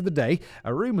 Towards the end of the day,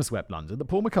 a rumour swept London that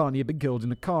Paul McCartney had been killed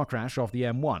in a car crash off the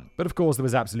M1. But of course there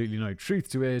was absolutely no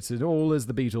truth to it at all, as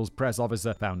the Beatles press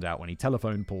officer found out when he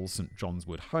telephoned Paul's St John's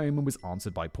Wood home and was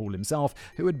answered by Paul himself,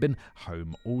 who had been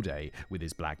home all day with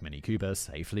his black Mini Cooper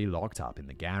safely locked up in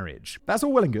the garage. That's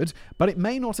all well and good, but it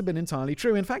may not have been entirely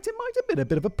true. In fact, it might have been a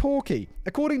bit of a porky.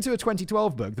 According to a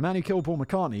 2012 book, The Man Who Killed Paul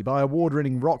McCartney, by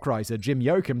award-winning rock writer Jim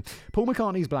Yoakum, Paul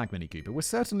McCartney's black Mini Cooper was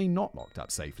certainly not locked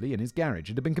up safely in his garage.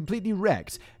 It had been completely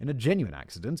wrecked in a genuine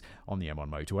accident on the M1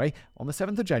 motorway on the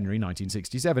 7th of January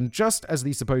 1967, just as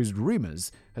the supposed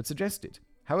rumours had suggested.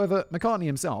 However, McCartney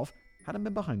himself hadn't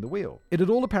been behind the wheel. It had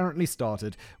all apparently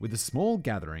started with a small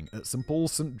gathering at St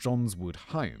Paul's St John's Wood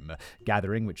home. A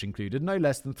gathering which included no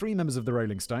less than 3 members of the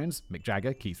Rolling Stones, Mick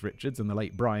Jagger, Keith Richards, and the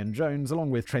late Brian Jones, along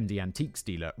with trendy antiques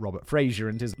dealer Robert Fraser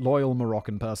and his loyal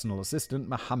Moroccan personal assistant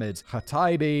Mohammed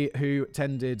Khataibi, who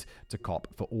tended to cop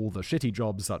for all the shitty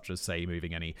jobs, such as, say,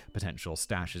 moving any potential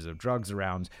stashes of drugs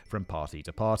around from party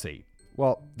to party.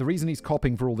 Well, the reason he's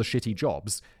copping for all the shitty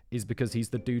jobs is because he's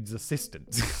the dude's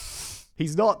assistant.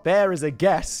 He's not there as a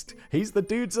guest. He's the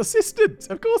dude's assistant.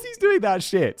 Of course he's doing that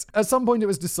shit. At some point it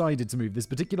was decided to move this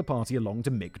particular party along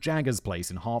to Mick Jagger's place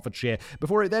in Hertfordshire,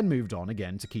 before it then moved on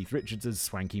again to Keith Richards'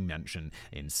 swanky mansion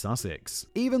in Sussex.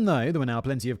 Even though there were now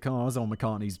plenty of cars on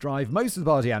McCartney's drive, most of the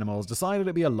party animals decided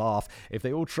it'd be a laugh if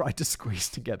they all tried to squeeze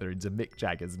together into Mick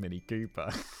Jagger's Mini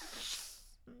Cooper.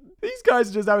 These guys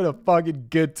are just having a fucking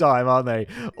good time, aren't they?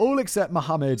 All except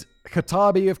Mohammed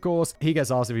Khataibi, of course. He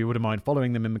gets asked if he wouldn't mind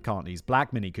following them in McCartney's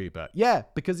black Mini Cooper. Yeah,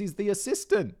 because he's the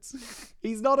assistant.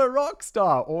 He's not a rock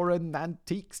star or an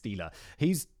antique dealer.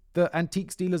 He's the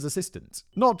antique dealer's assistant.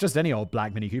 Not just any old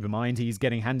black Mini Cooper, mind. He's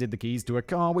getting handed the keys to a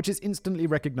car which is instantly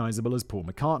recognizable as Paul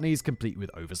McCartney's, complete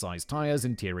with oversized tires,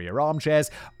 interior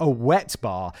armchairs, a wet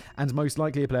bar, and most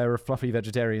likely a player of fluffy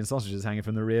vegetarian sausages hanging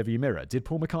from the rearview mirror. Did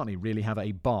Paul McCartney really have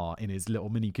a bar in his little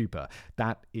Mini Cooper?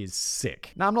 That is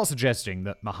sick. Now, I'm not suggesting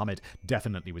that Mohammed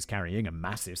definitely was carrying a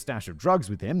massive stash of drugs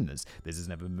with him, as this has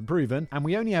never been proven, and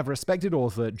we only have respected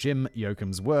author Jim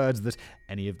Yoakum's words that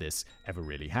any of this ever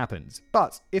really happened.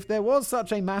 But if there was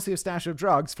such a massive stash of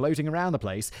drugs floating around the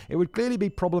place, it would clearly be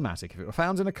problematic if it were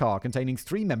found in a car containing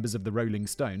 3 members of the Rolling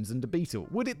Stones and a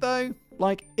Beatle. Would it though?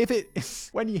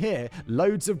 When you hear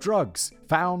loads of drugs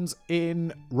found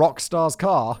in Rockstar's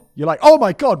car, you're like, oh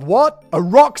my god, what? A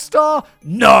rock star?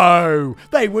 No!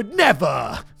 They would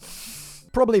never!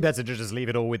 Probably better to just leave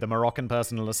it all with the Moroccan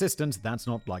personal assistant. That's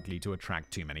not likely to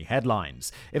attract too many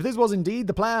headlines. If this was indeed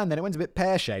the plan, then it went a bit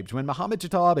pear-shaped when Mohammed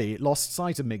Chatabi lost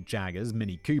sight of Mick Jagger's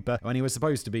Mini Cooper when he was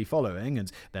supposed to be following,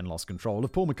 and then lost control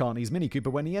of Paul McCartney's Mini Cooper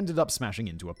when he ended up smashing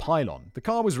into a pylon. The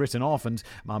car was written off, and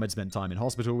Mohammed spent time in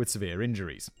hospital with severe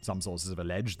injuries. Some sources have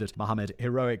alleged that Mohammed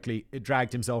heroically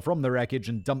dragged himself from the wreckage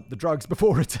and dumped the drugs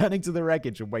before returning to the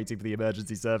wreckage and waiting for the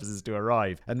emergency services to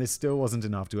arrive. And this still wasn't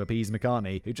enough to appease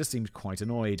McCartney, who just seemed quite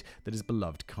annoyed that his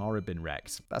beloved car had been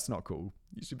wrecked. That's not cool.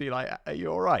 You should be like, are you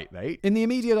alright, mate? In the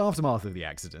immediate aftermath of the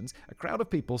accident, a crowd of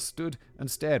people stood and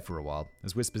stared for a while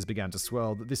as whispers began to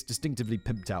swirl that this distinctively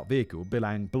pimped-out vehicle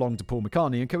belonged to Paul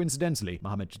McCartney, and coincidentally,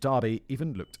 Mohammed Chatabi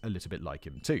even looked a little bit like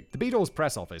him too. The Beatles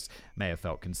press office may have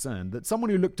felt concerned that someone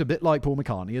who looked a bit like Paul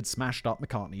McCartney had smashed up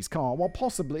McCartney's car while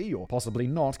possibly, or possibly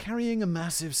not, carrying a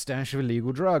massive stash of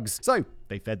illegal drugs. So,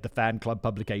 they fed the fan club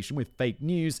publication with fake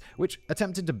news, which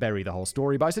attempted to bury the whole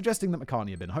story by suggesting that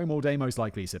McCartney had been home all day, most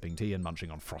likely sipping tea and munching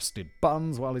on frosted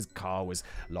buns while his car was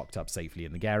locked up safely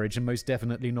in the garage and most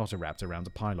definitely not wrapped around a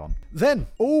pylon. Then,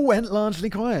 all went largely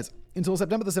quiet until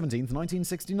September the 17th,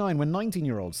 1969, when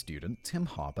 19-year-old student Tim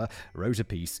Harper wrote a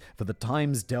piece for the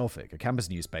Times-Delphic, a campus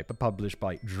newspaper published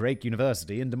by Drake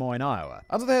University in Des Moines, Iowa.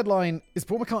 Under the headline, "Is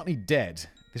Paul McCartney dead?"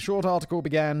 The short article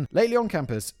began, "Lately on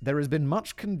campus, there has been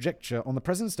much conjecture on the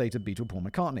present state of Beatle Paul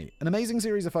McCartney. An amazing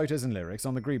series of photos and lyrics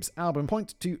on the group's album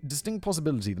point to distinct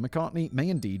possibility that McCartney may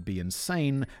indeed be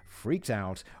insane, freaked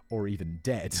out, or even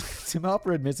dead." Tim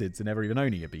Harper admitted to never even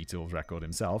owning a Beatles record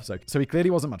himself, so he clearly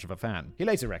wasn't much of a fan. He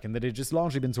later reckoned that he'd just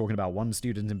largely been talking about one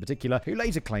student in particular, who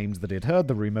later claimed that he'd heard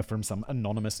the rumor from some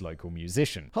anonymous local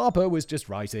musician. Harper was just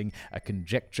writing a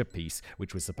conjecture piece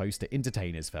which was supposed to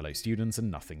entertain his fellow students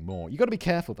and nothing more. You gotta be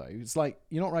careful though. It's like,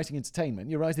 you're not writing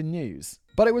entertainment, you're writing news.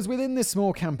 But it was within this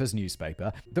small campus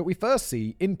newspaper that we first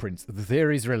see in print the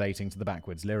theories relating to the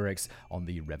backwards lyrics on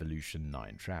the Revolution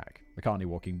 9 track. McCartney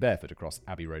walking barefoot across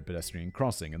Abbey Road pedestrian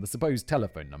crossing, and the supposed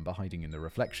telephone number hiding in the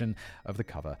reflection of the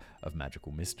cover of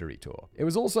Magical Mystery Tour. It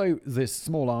was also this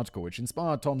small article which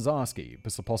inspired Tom Zarsky,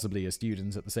 possibly a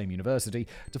student at the same university,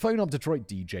 to phone up Detroit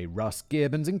DJ Russ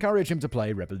Gibb and encourage him to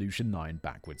play Revolution 9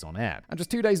 backwards on air. And just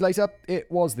 2 days later,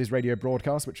 it was this radio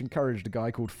broadcast which encouraged a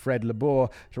guy called Fred LeBour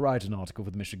to write an article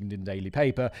for the Michigan Daily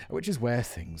Paper, which is where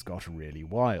things got really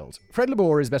wild. Fred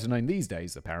LeBour is better known these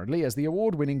days, apparently, as the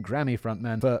award-winning Grammy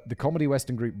frontman for the comedy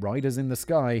western group Riders in the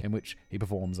Sky, in which he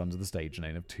performs under the stage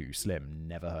name of Too Slim.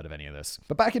 Never heard of any of this.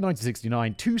 But back in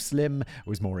 1969, Too Slim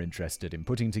was more interested in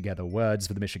putting together words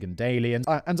for the Michigan Daily, and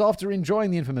after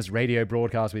enjoying the infamous radio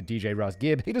broadcast with DJ Russ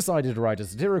Gibb, he decided to write a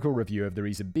satirical review of the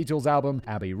recent Beatles album,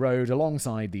 Abbey Road,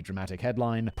 alongside the dramatic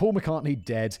headline, "Paul McCartney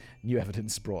dead, new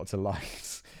evidence brought to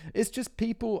light." It's just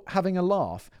people having a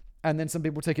laugh, and then some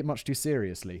people take it much too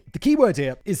seriously. The key word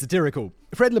here is satirical.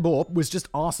 Fred LeBour was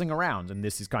just arsing around, and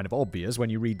this is kind of obvious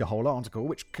when you read the whole article,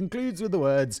 which concludes with the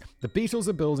words, "The Beatles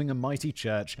are building a mighty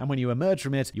church, and when you emerge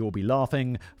from it, you'll be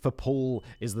laughing, for Paul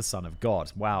is the son of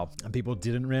God." Wow. And people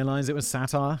didn't realize it was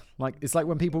satire? It's like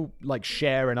when people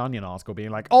share an Onion article being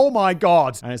like, "Oh my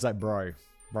God!" And it's like, bro,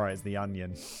 it's the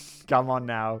Onion. Come on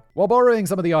now. While borrowing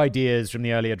some of the ideas from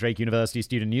the earlier Drake University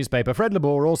student newspaper, Fred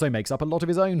LeBour also makes up a lot of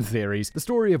his own theories. The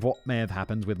story of what may have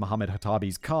happened with Mohammed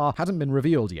Chatabi's car hadn't been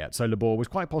revealed yet, so LeBour was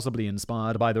quite possibly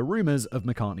inspired by the rumors of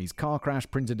McCartney's car crash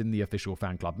printed in the official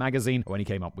fan club magazine when he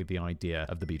came up with the idea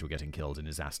of the Beatle getting killed in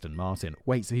his Aston Martin.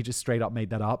 Wait, so he just straight up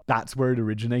made that up? That's where it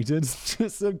originated?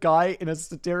 Just a guy in a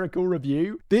satirical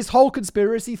review? This whole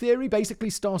conspiracy theory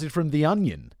basically started from The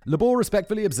Onion. LeBour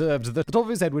respectfully observed that the top of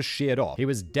his head was sheared off. He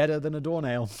was deader than a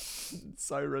doornail.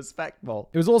 So respectful.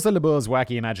 It was also LeBour's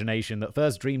wacky imagination that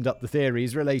first dreamed up the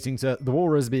theories relating to the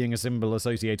walrus being a symbol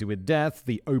associated with death,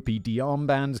 the OPD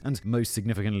armband, and most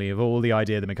significantly of all, the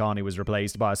idea that McCartney was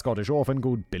replaced by a Scottish orphan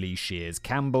called Billy Shears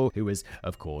Campbell, who was,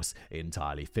 of course,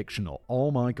 entirely fictional.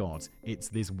 Oh my God, it's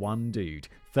this one dude.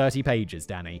 30 pages,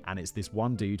 Danny, and it's this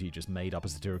one dude who just made up a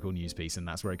satirical news piece, and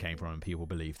that's where it came from, and people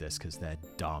believe this because they're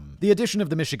dumb. The addition of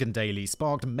the Michigan Daily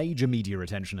sparked major media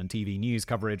attention and TV news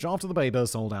coverage after the paper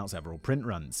sold out several print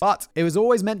runs. But it was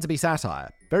always meant to be satire.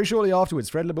 Very shortly afterwards,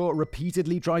 Fred LeBour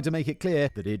repeatedly tried to make it clear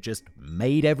that it just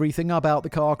made everything about the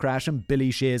car crash and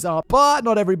Billy Shears up, but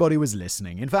not everybody was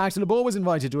listening. In fact, LeBour was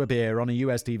invited to appear on a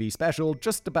US TV special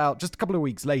just a couple of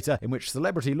weeks later, in which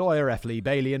celebrity lawyer F. Lee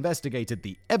Bailey investigated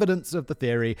the evidence of the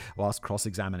theory whilst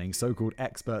cross-examining so-called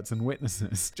experts and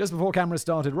witnesses. Just before cameras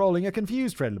started rolling, a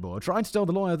confused Fred LeBour tried to tell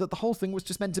the lawyer that the whole thing was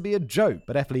just meant to be a joke,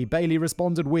 but F. Lee Bailey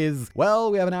responded with,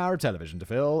 "Well, we have an hour of television to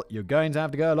fill. You're going to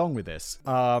have to go along with this.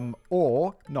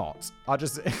 Or not."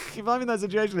 If I'm in that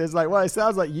situation, it's like, well, it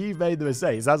sounds like you've made the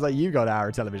mistake. It sounds like you got an hour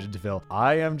of television to fill.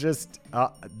 I am just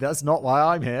That's not why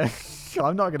I'm here.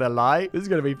 I'm not going to lie. This is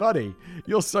going to be funny.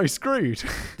 You're so screwed.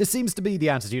 This seems to be the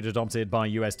attitude adopted by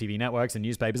US TV networks and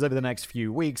newspapers over the next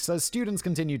few weeks as students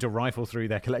continue to rifle through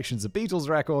their collections of Beatles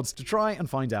records to try and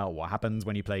find out what happens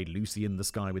when you played Lucy in the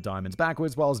Sky with Diamonds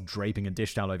backwards whilst draping a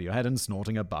dish towel over your head and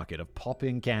snorting a bucket of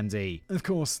popping candy. Of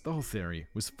course, the whole theory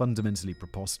was fundamentally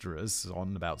preposterous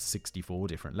on about 64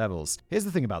 different levels. Here's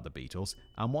the thing about the Beatles,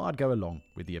 and why I'd go along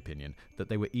with the opinion that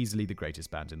they were easily the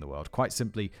greatest band in the world, quite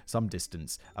simply some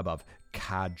distance above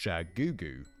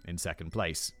Kajagoogoo in second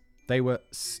place. They were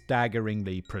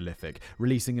staggeringly prolific,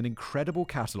 releasing an incredible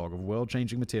catalogue of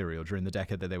world-changing material during the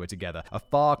decade that they were together, a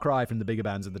far cry from the bigger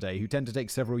bands of the day who tend to take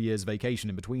several years vacation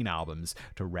in between albums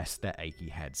to rest their achy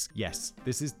heads. Yes,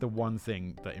 this is the one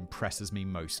thing that impresses me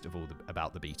most of all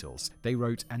about the Beatles. They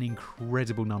wrote an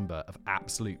incredible number of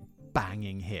absolute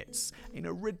banging hits in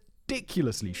a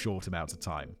ridiculously short amount of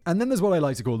time. And then there's what I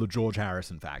like to call the George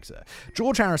Harrison factor.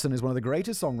 George Harrison is one of the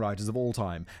greatest songwriters of all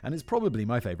time and is probably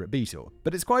my favourite Beatle.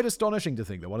 But it's quite astonishing to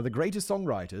think that one of the greatest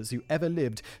songwriters who ever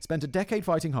lived spent a decade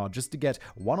fighting hard just to get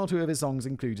one or two of his songs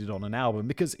included on an album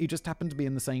because he just happened to be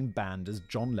in the same band as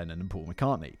John Lennon and Paul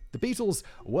McCartney. The Beatles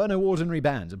were no ordinary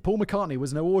band and Paul McCartney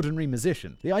was no ordinary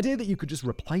musician. The idea that you could just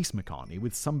replace McCartney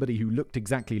with somebody who looked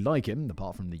exactly like him,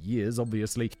 apart from the years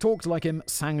obviously, talked like him,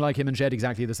 sang like him and shared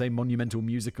exactly the same monumental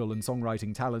musical and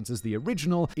songwriting talents as the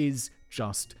original is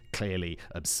just clearly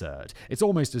absurd. It's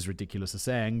almost as ridiculous as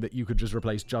saying that you could just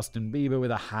replace Justin Bieber with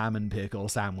a ham and pickle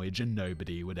sandwich and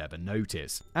nobody would ever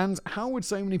notice. And how would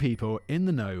so many people in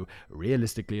the know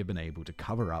realistically have been able to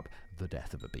cover up the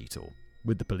death of a Beatle?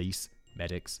 With the police,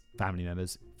 medics, family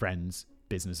members, friends,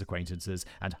 business acquaintances,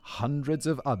 and hundreds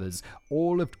of others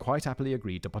all have quite happily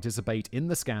agreed to participate in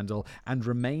the scandal and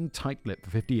remain tight-lipped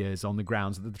for 50 years on the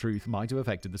grounds that the truth might have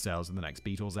affected the sales of the next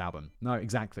Beatles album. No,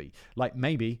 exactly. Like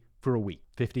maybe for a week.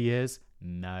 50 years?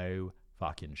 No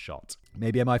fucking shot.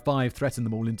 Maybe MI5 threatened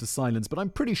them all into silence, but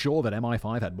I'm pretty sure that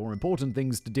MI5 had more important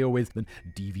things to deal with than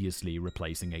deviously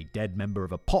replacing a dead member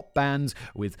of a pop band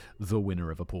with the winner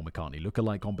of a Paul McCartney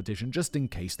lookalike competition just in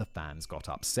case the fans got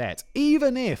upset.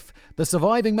 Even if the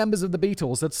surviving members of the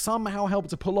Beatles had somehow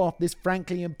helped to pull off this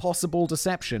frankly impossible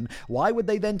deception, why would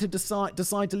they then decide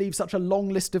to leave such a long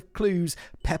list of clues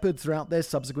peppered throughout their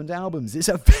subsequent albums? It's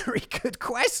a very good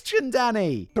question,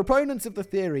 Danny. Proponents of the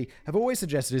theory have always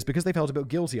suggested it's because they felt a bit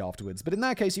guilty afterwards, but in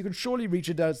that case you could surely reach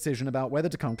a decision about whether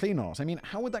to come clean or not. I mean,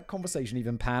 how would that conversation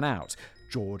even pan out?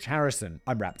 George Harrison: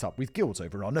 I'm wrapped up with guilt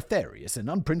over our nefarious and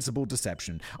unprincipled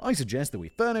deception. I suggest that we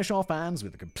furnish our fans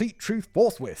with the complete truth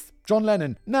forthwith. John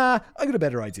Lennon: Nah, I got a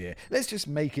better idea. Let's just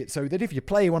make it so that if you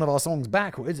play one of our songs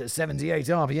backwards at 78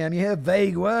 RPM, you hear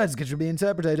vague words which will be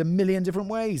interpreted a million different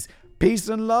ways. Peace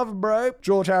and love, bro.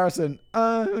 George Harrison: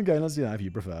 Okay, let's do that if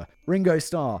you prefer. Ringo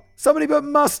Starr: Somebody put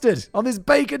mustard on this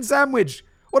bacon sandwich.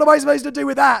 What am I supposed to do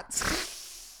with that?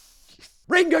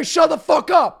 Ringo, shut the fuck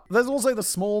up! There's also the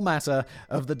small matter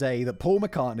of the day that Paul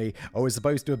McCartney was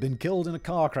supposed to have been killed in a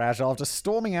car crash after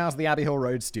storming out of the Abbey Hill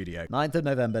Road studio, 9th of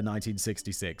November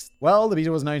 1966. Well, the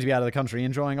Beatle was known to be out of the country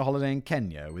enjoying a holiday in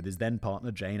Kenya with his then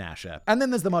partner Jane Asher. And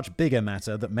then there's the much bigger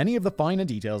matter that many of the finer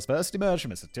details first emerged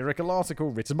from a satirical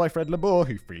article written by Fred Labour,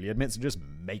 who freely admits to just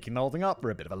making the whole thing up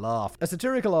for a bit of a laugh. A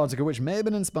satirical article which may have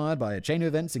been inspired by a chain of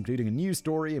events, including a news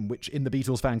story in the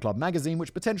Beatles Fan Club magazine,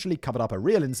 which potentially covered up a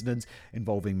real incident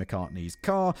involving McCartney's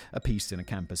car, a piece in a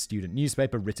campus student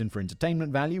newspaper written for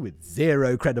entertainment value with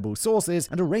zero credible sources,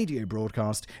 and a radio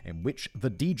broadcast in which the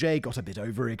DJ got a bit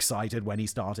overexcited when he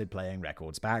started playing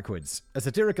records backwards. A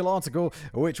satirical article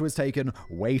which was taken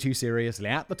way too seriously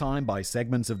at the time by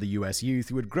segments of the US youth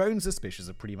who had grown suspicious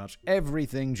of pretty much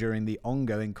everything during the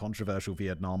ongoing controversial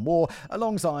Vietnam War,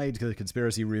 alongside the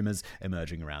conspiracy rumors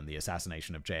emerging around the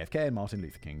assassination of JFK and Martin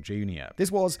Luther King Jr.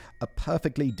 This was a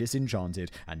perfectly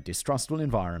disenchanted and distrustful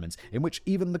environment in which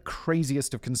even the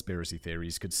craziest of conspiracy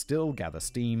theories could still gather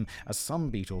steam, as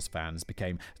some Beatles fans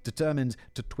became determined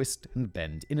to twist and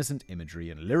bend innocent imagery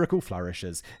and lyrical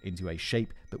flourishes into a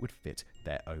shape that would fit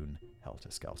their own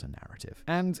helter-skelter narrative.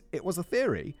 And it was a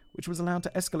theory which was allowed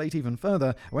to escalate even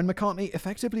further when McCartney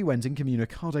effectively went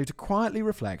incommunicado to quietly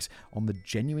reflect on the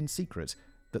genuine secret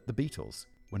that the Beatles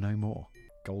were no more.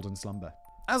 Golden slumber.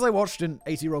 As I watched an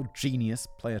 80-year-old genius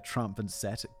play a triumphant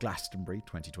set at Glastonbury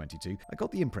 2022, I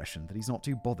got the impression that he's not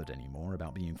too bothered anymore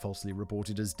about being falsely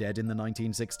reported as dead in the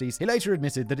 1960s. He later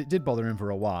admitted that it did bother him for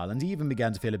a while, and he even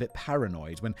began to feel a bit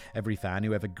paranoid when every fan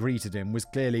who ever greeted him was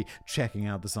clearly checking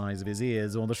out the size of his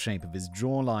ears or the shape of his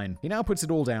jawline. He now puts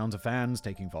it all down to fans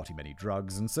taking far too many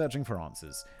drugs and searching for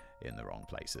answers in the wrong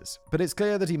places. But it's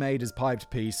clear that he made his piped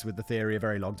peace with the theory a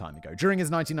very long time ago. During his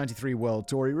 1993 world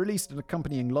tour, he released an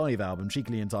accompanying live album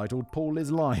cheekily entitled Paul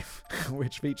is Life,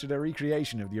 which featured a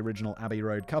recreation of the original Abbey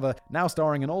Road cover, now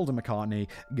starring an older McCartney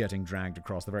getting dragged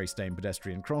across the very stained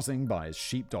pedestrian crossing by his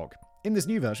sheepdog. In this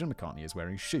new version, McCartney is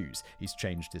wearing shoes. He's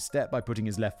changed his step by putting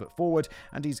his left foot forward,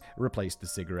 and he's replaced the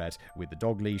cigarette with the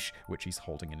dog leash, which he's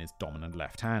holding in his dominant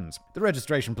left hand. The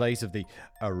registration plate of the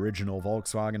original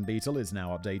Volkswagen Beetle is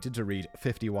now updated to read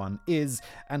 51 is,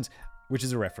 which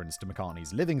is a reference to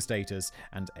McCartney's living status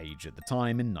and age at the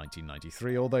time in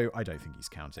 1993, although I don't think he's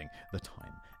counting the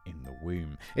time in the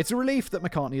womb. It's a relief that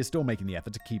McCartney is still making the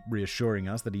effort to keep reassuring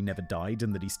us that he never died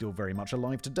and that he's still very much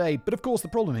alive today. But of course, the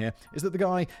problem here is that the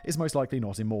guy is most likely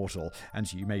not immortal,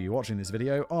 and you may be watching this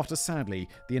video after, sadly,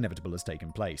 the inevitable has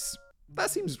taken place. That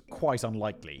seems quite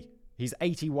unlikely. He's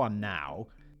 81 now.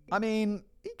 I mean,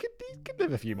 he could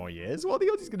live a few more years. What are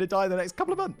the odds he's going to die in the next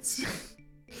couple of months?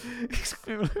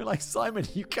 Like, Simon,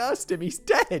 you cursed him. He's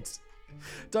dead.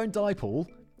 Don't die, Paul.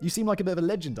 You seem like a bit of a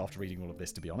legend after reading all of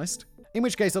this, to be honest. In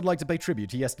which case, I'd like to pay tribute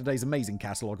to yesterday's amazing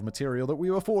catalogue of material that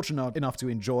we were fortunate enough to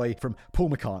enjoy from Paul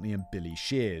McCartney and Billy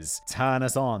Shears. Turn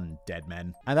us on, dead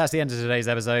men. And that's the end of today's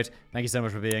episode. Thank you so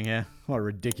much for being here. What a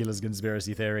ridiculous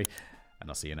conspiracy theory. And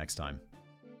I'll see you next time.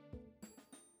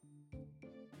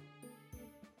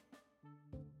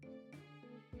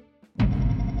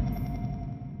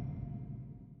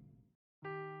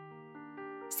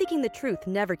 Seeking the truth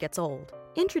never gets old.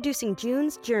 Introducing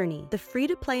June's Journey, the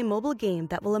free-to-play mobile game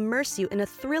that will immerse you in a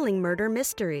thrilling murder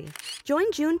mystery.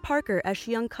 Join June Parker as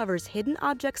she uncovers hidden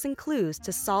objects and clues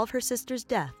to solve her sister's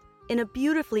death in a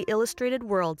beautifully illustrated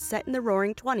world set in the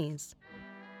Roaring '20s.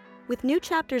 With new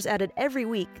chapters added every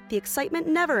week, the excitement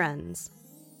never ends.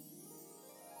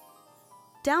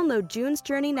 Download June's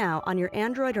Journey now on your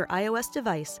Android or iOS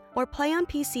device, or play on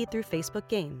PC through Facebook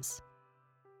Games.